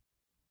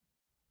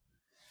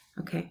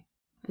 Okay,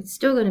 it's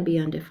still going to be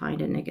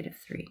undefined at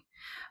 -3.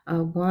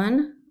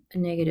 1, a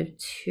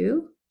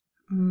 -2.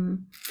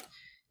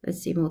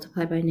 Let's see,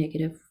 multiply by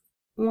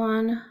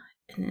 -1,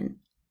 and then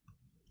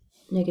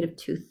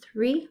 -2,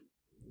 3.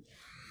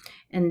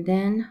 And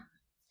then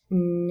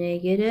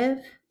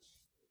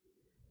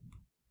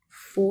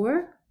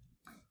 -4.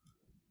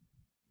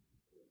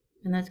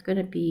 And that's going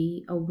to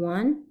be a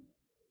 1,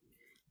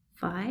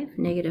 5,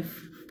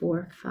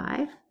 -4,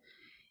 5.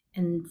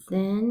 And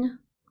then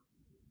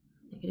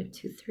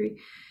 -2, 3.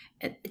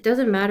 It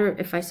doesn't matter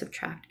if I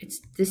subtract.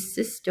 This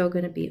is still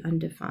going to be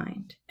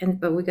undefined.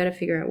 But we got to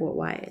figure out what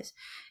y is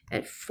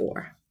at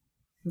 4.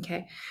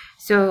 Okay.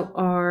 So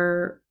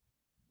our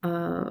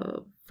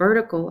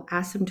vertical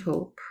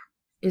asymptote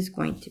is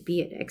going to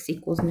be at x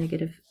equals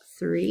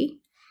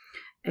 -3.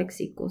 X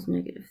equals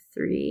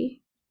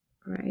 -3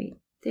 right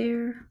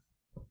there.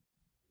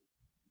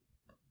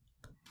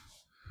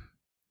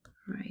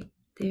 Right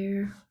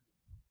there.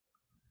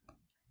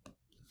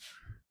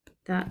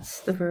 That's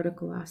the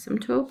vertical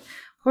asymptote.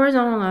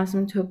 Horizontal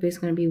asymptote is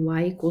going to be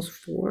y equals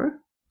 4.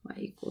 Y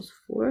equals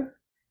 4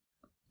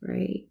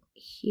 right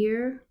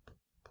here.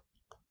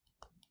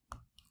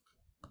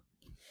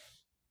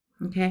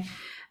 Okay.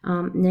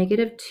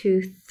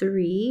 -2,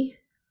 3.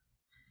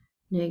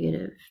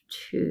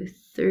 -2,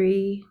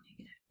 3.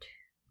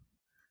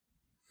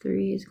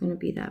 -3 is going to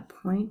be that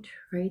point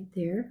right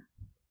there.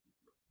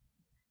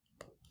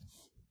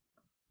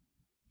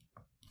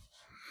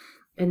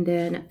 And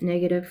then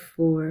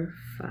 -4,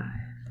 5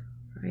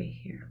 right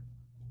here.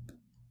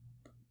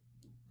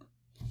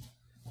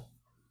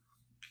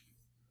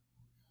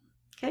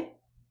 Okay,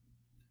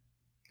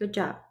 good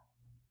job.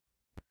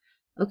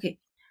 Okay,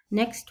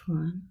 next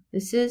one.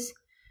 This is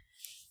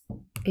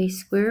a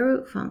square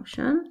root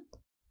function.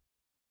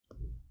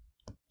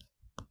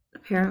 The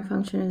parent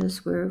function is a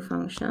square root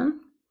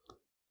function.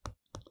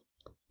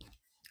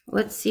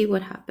 Let's see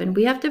what happened.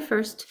 We have to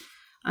first,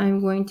 I'm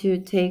going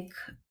to take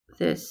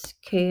this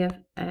k of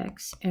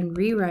x and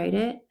rewrite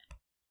it,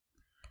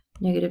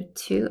 negative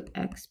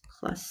 2x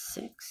plus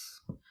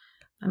 6.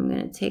 I'm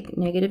going to take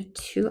negative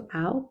 2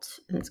 out,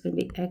 and it's going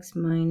to be x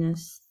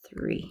minus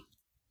 3.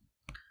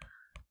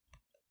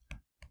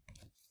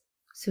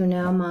 So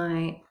now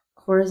my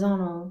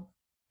horizontal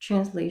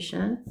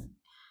translation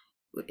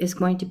is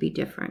going to be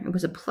different. It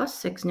was a plus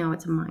 6, now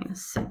it's a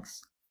minus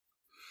 6.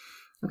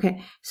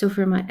 Okay, so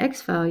for my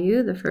x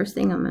value, the first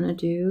thing I'm going to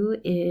do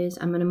is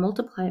I'm going to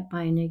multiply it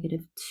by a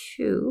negative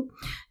 2.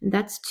 And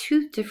that's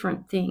two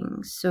different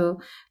things.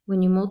 So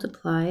when you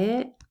multiply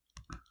it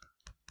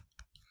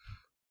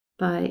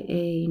by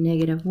a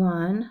negative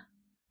 1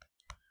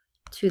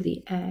 to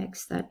the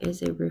x, that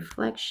is a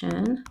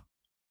reflection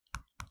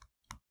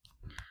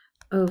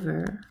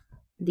over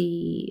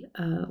the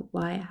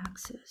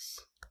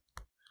y-axis.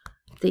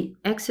 The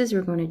x's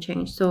are going to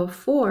change. So a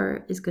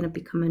 4 is going to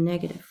become a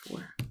negative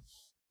 4.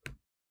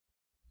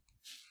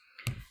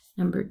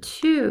 Number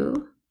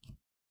 2,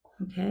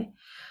 okay,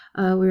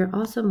 we're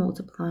also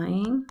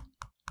multiplying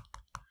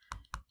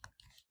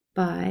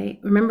by,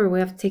 remember we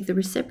have to take the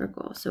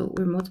reciprocal, so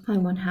we're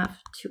multiplying 1/2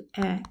 to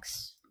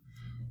x.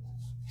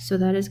 So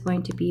that is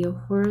going to be a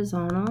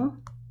horizontal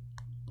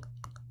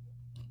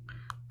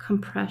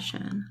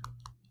compression.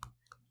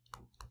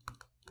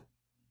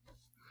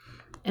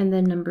 And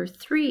then number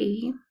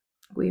 3,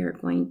 we are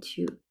going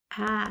to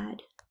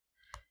add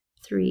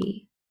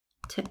 3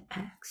 to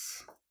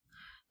x.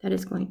 That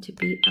is going to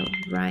be a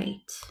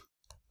right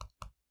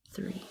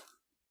 3.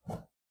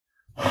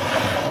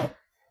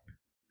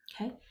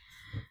 Okay,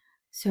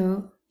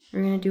 so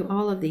we're going to do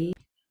all of these.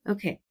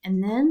 Okay,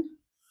 and then,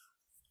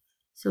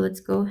 so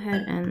let's go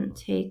ahead and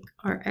take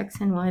our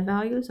x and y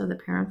values of the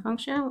parent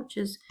function, which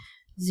is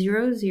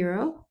 0,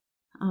 0,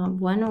 1,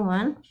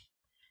 1,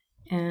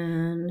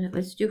 and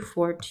let's do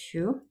 4,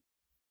 2.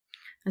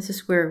 That's a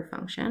square root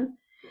function.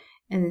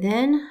 And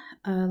then,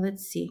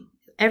 let's see.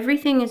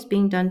 Everything is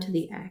being done to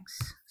the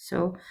x.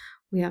 So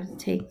we have to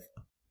take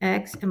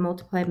x and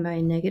multiply by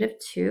a negative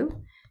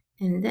 2.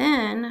 And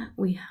then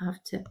we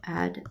have to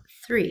add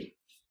 3.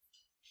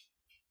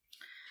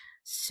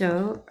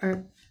 So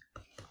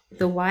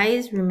the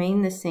y's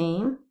remain the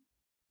same.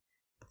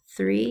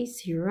 3,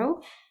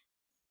 0.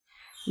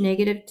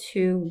 Negative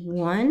 2,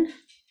 1,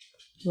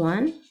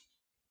 1.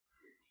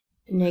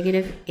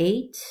 Negative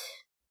 8,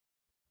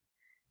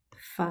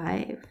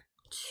 5,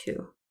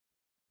 2.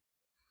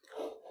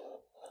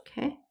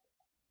 Okay.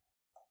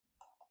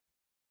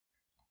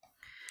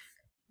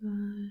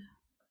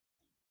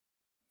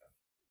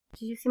 Did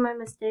you see my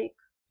mistake?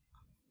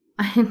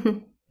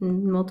 I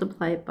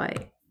multiplied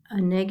by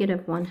a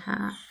negative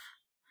 1/2.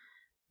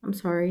 I'm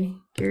sorry.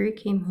 Gary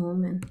came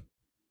home and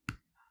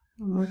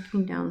I'm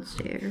working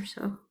downstairs.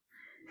 So,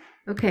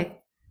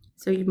 okay.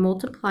 So you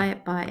multiply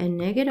it by a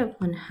negative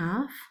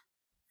 1/2.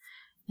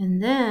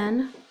 And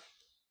then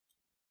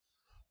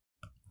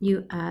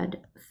you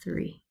add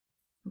 3.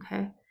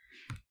 Okay.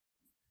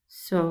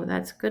 So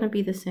that's going to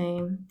be the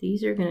same.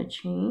 These are going to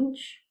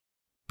change.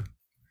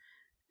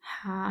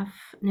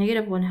 Half,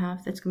 negative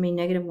 1/2, that's going to be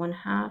negative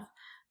 1/2.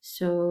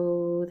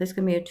 So that's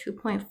going to be a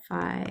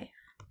 2.5.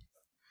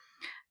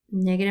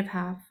 Negative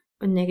half,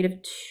 a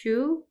negative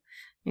 2.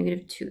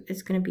 Negative 2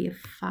 is going to be a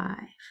 5.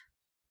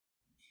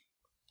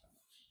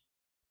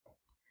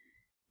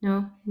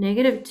 No,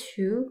 negative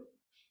 2.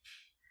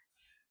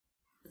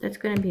 That's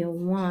going to be a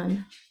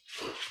 1.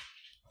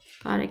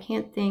 God, I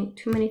can't think.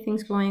 Too many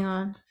things going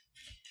on.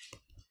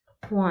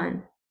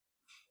 1.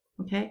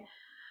 Okay.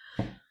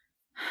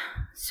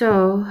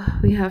 So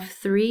we have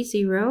 3,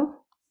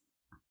 0,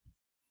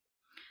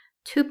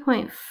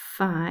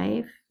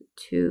 2.5,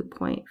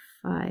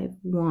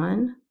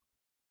 2.51,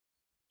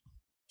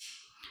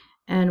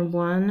 and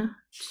 1,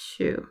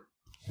 2.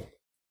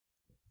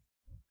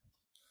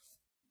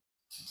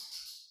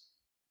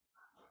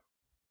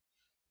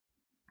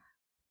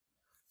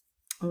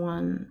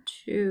 One,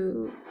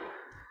 2.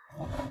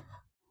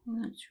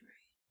 That's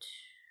right.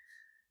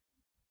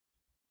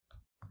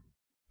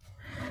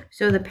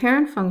 So the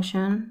parent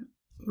function,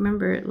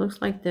 remember, it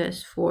looks like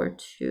this, 4,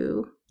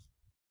 2.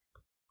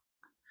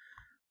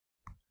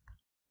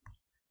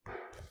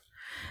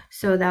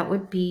 So that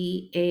would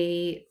be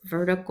a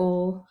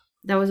vertical,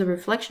 that was a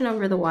reflection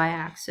over the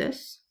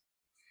y-axis.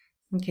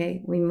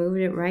 Okay, we moved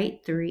it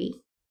right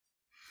 3.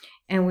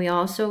 And we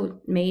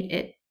also made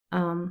it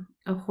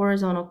a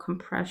horizontal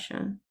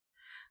compression.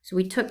 So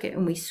we took it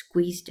and we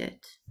squeezed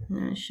it.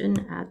 And I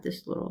shouldn't add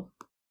this little,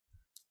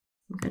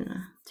 I'm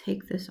gonna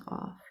take this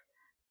off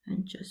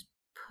and just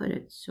put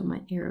it so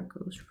my arrow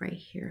goes right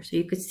here. So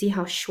you could see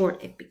how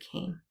short it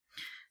became.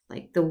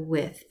 Like the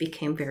width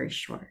became very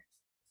short.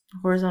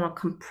 Horizontal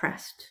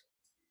compressed.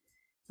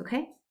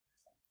 Okay,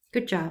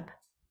 good job.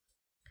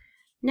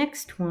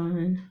 Next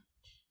one.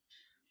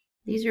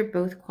 These are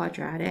both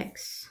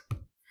quadratics.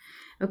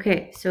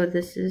 Okay, so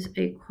this is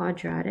a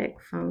quadratic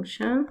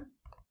function,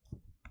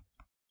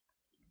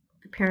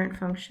 the parent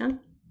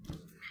function.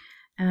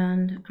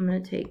 And I'm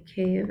going to take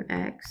k of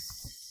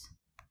x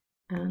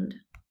and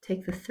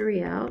take the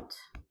 3 out.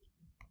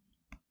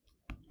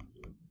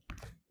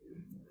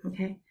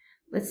 Okay,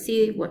 let's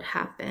see what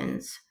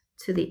happens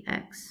to the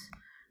x.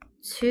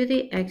 To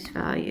the x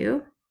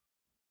value,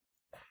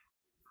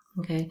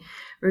 okay,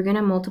 we're going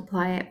to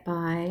multiply it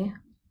by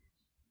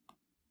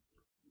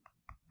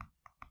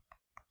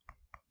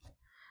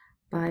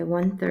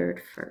 1/3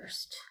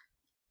 first.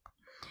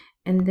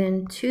 And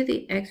then to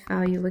the x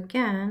value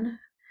again,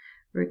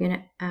 we're going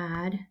to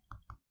add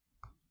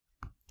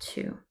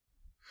 2.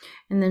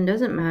 And then it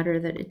doesn't matter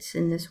that it's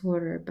in this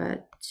order,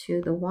 but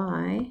to the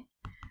y,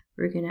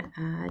 we're going to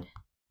add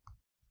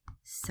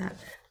 7.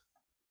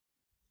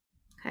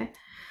 Okay,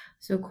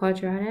 so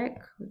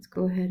quadratic, let's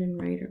go ahead and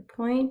write our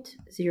point.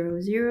 0,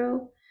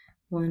 0,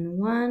 1,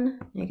 1,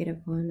 negative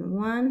 1,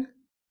 1,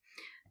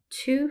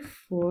 2,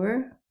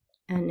 4,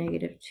 and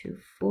negative 2,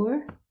 4.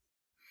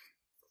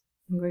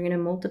 And we're going to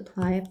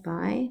multiply it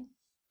by,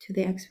 to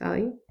the x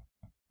value,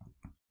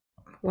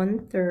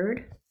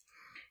 1/3.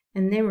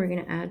 And then we're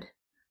going to add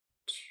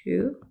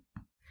 2.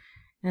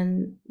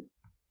 And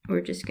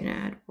we're just going to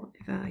add y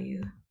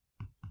value.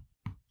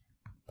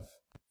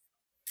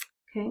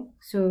 Okay,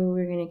 so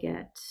we're going to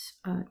get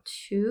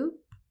 2,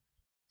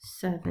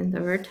 7. The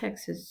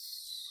vertex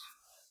is,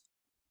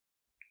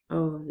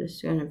 oh, this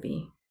is going to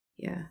be,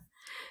 yeah.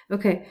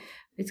 Okay,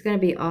 it's going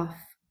to be off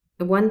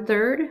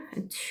 1/3,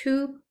 and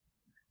 2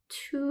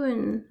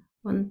 and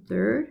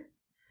 1/3,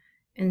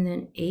 and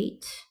then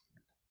 8,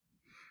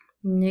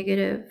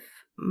 negative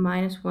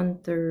minus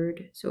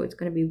 1/3, so it's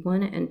going to be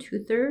 1 and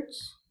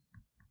 2/3,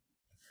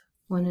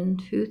 1 and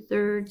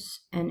 2/3,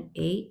 and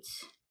 8.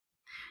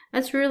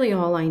 That's really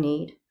all I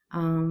need.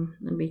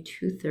 Let me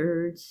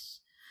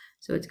 2/3,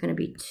 so it's going to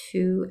be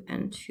 2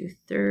 and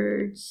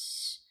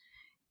 2/3,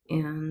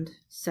 and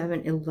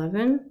 7,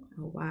 11.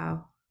 Oh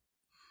wow!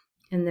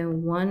 And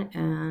then 1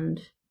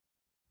 and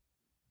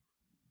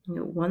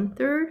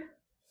 1/3,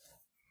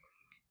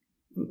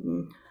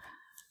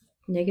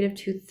 negative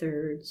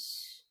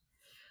 2/3,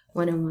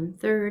 1 and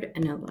 1/3,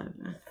 and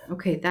 11.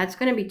 Okay, that's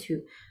going to be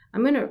 2.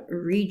 I'm going to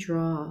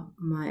redraw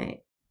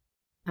my,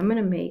 I'm going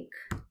to make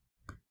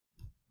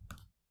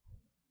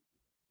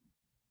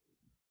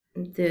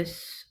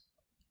this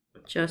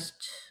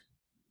just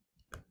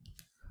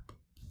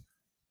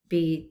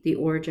be the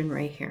origin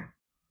right here.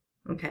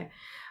 Okay,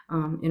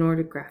 in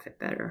order to graph it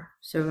better.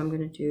 So I'm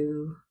going to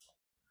do,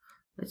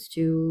 let's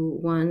do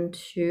 1,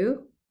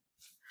 2,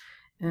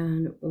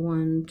 and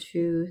 1,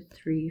 2,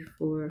 3,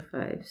 4,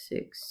 5,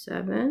 6,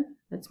 7.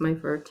 That's my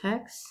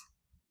vertex.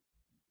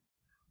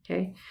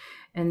 Okay,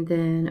 and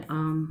then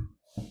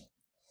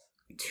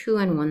 2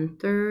 and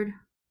 1/3.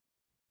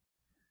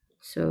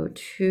 So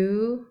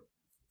 2,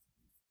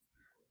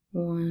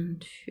 1,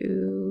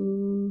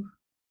 2.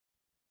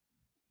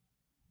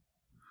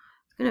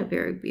 It's gonna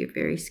be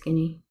very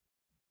skinny.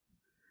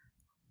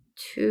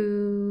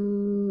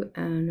 2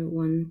 and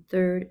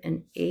 1/3,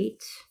 and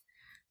 8,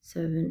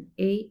 7,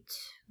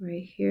 8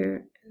 right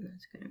here, and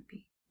that's gonna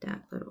be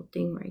that little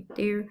thing right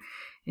there,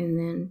 and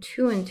then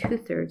 2 and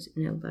 2/3,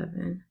 and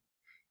 11,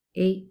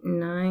 8,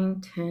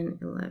 9, 10,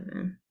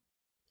 11,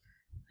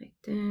 like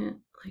that,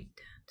 like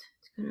that.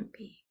 It's gonna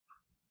be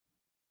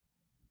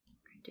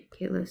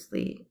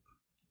ridiculously,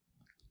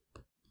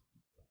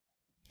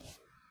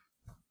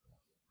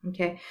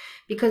 okay,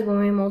 because when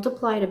we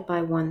multiplied it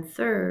by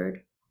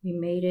 1/3, we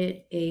made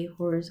it a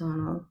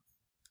horizontal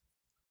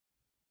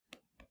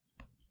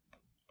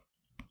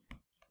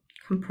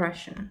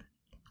compression.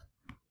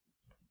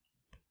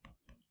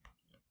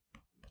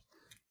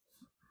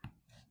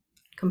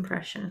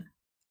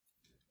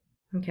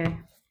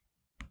 Okay,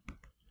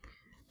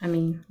 I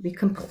mean, we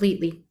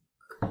completely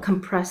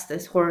compressed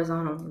this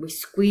horizontal. We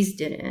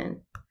squeezed it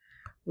in.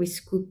 We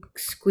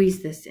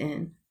squeeze this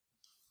in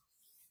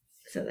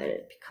so that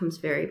it becomes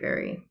very,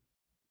 very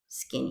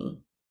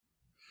skinny.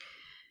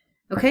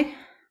 Okay,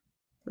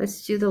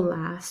 let's do the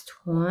last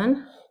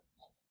one.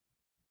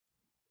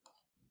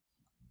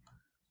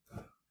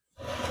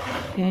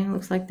 Okay,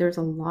 looks like there's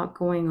a lot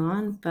going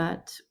on,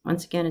 but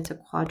once again, it's a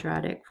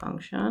quadratic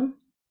function.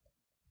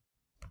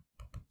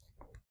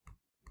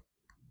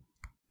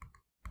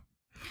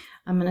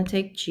 I'm going to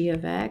take g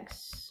of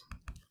x,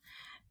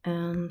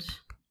 and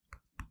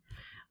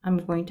I'm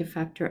going to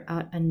factor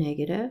out a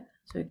negative,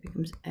 so it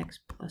becomes x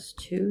plus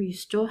 2. You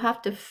still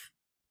have to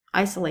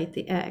isolate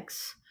the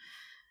x,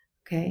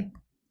 okay,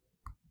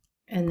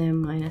 and then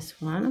minus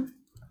 1.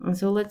 And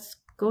so let's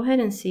go ahead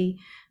and see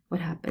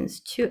what happens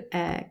to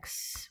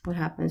x. What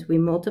happens? We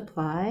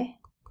multiply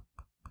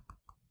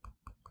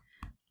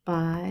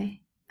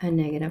by a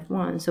negative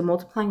 1. So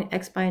multiplying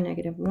x by a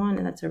negative 1,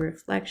 and that's a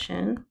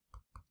reflection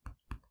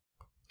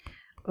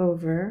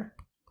over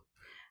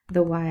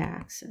the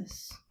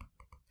y-axis.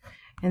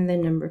 And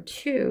then number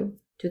 2,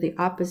 do the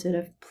opposite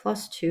of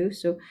plus 2.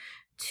 So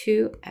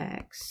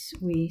 2x,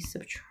 we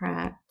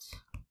subtract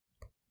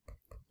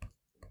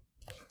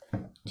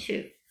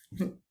 2,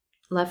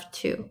 left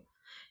 2,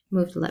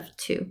 moved left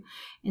 2.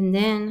 And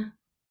then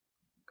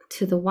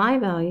to the y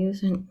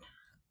values, and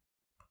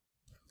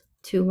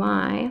to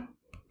y,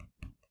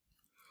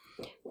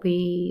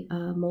 we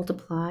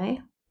multiply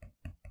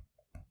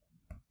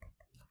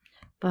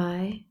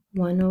by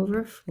 1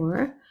 over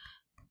 4.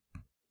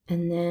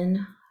 And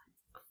then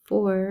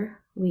 4,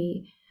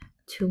 we,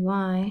 to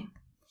y,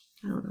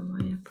 I don't know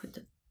why I put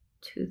the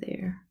 2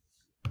 there.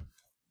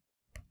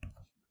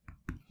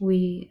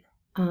 We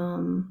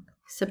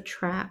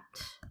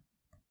subtract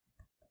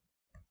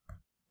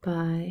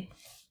by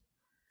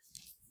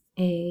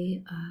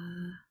a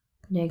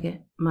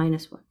negative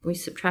minus 1. We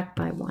subtract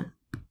by 1.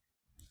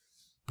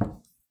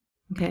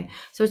 Okay,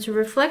 so it's a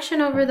reflection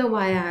over the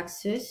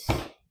y-axis.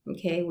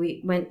 Okay,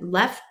 we went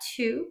left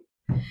 2,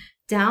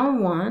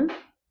 down 1.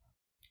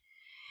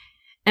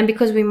 And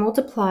because we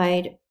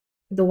multiplied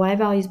the y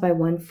values by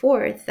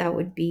 1/4, that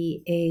would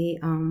be a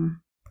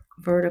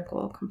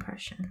vertical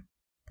compression.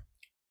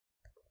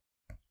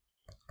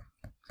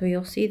 So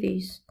you'll see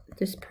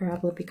this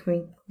parabola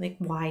becoming like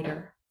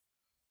wider,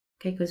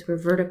 okay, because we're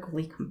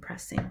vertically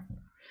compressing.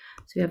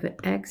 So we have an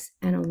x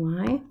and a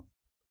y,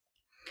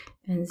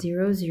 and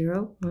 0,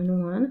 0,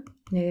 1, 1,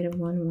 negative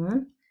 1,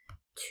 1,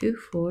 2,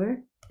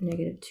 4,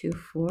 negative 2,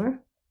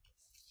 4.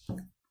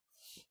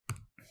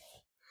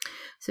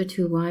 So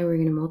to y, we're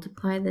going to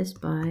multiply this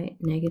by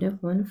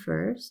negative 1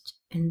 first,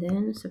 and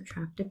then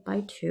subtract it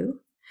by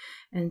 2.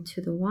 And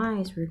to the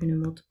y's, we're going to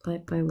multiply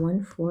it by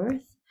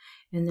 1/4,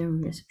 and then we're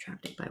going to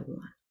subtract it by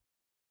 1.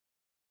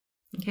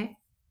 Okay?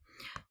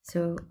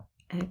 So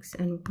x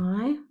and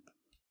y,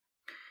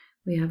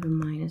 we have a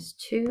minus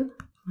 2,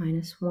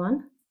 minus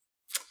 1.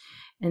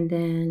 And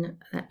then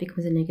that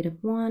becomes a negative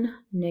 1,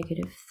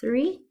 negative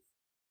 3.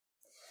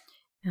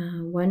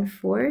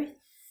 1/4,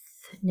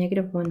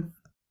 negative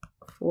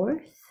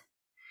 1/4,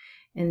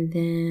 and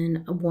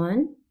then a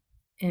 1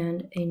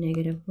 and a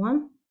negative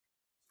 1,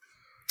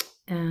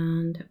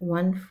 and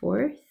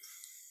 1/4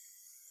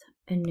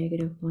 and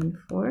negative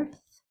 1/4.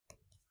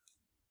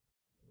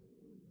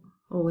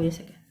 Oh, wait a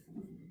second.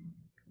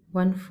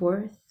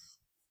 1/4,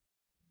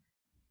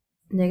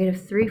 negative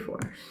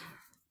 3/4.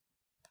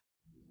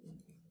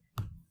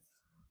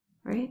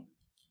 Right?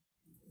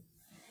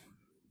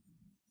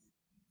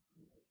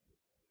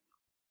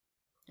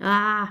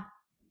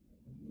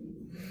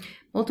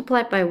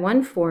 Multiply it by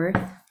 1/4,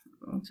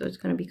 so it's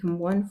going to become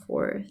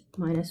 1/4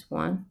 minus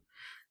 1,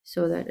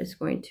 so that is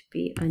going to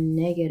be a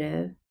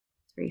negative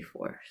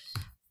 3/4.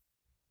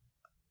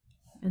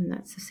 And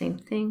that's the same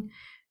thing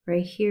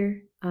right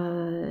here.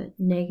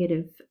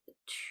 Negative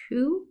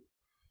 2,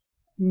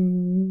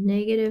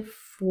 negative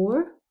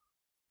 4,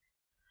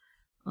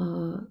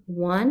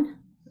 1,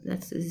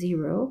 that's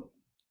 0,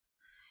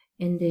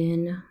 and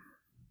then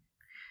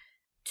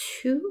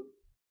 2,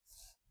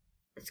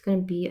 it's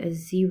going to be a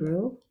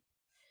 0,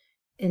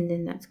 and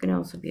then that's going to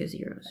also be a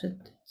 0, so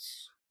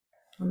that's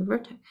on the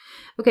vertex.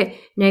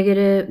 Okay,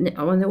 negative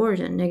on the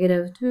origin,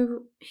 negative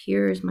 2,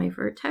 here is my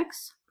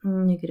vertex,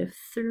 negative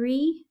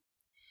 3,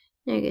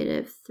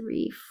 negative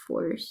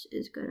 3/4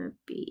 is going to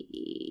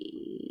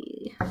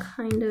be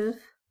kind of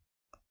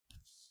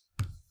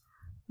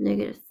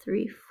negative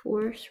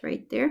 3/4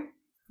 right there,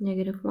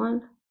 negative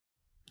 1,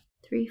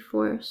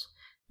 3/4,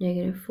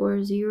 negative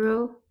 4,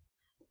 0,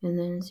 and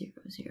then 0,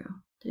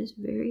 0. It's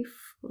very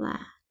flat.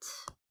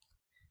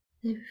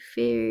 They're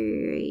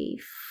very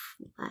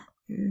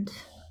flattened.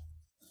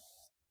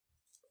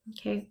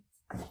 Okay,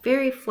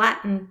 very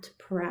flattened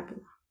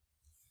parabola.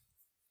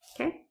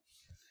 Okay,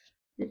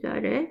 is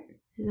that it?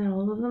 Is that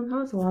all of them? That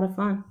was a lot of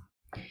fun.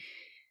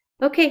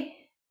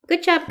 Okay,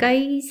 good job,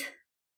 guys.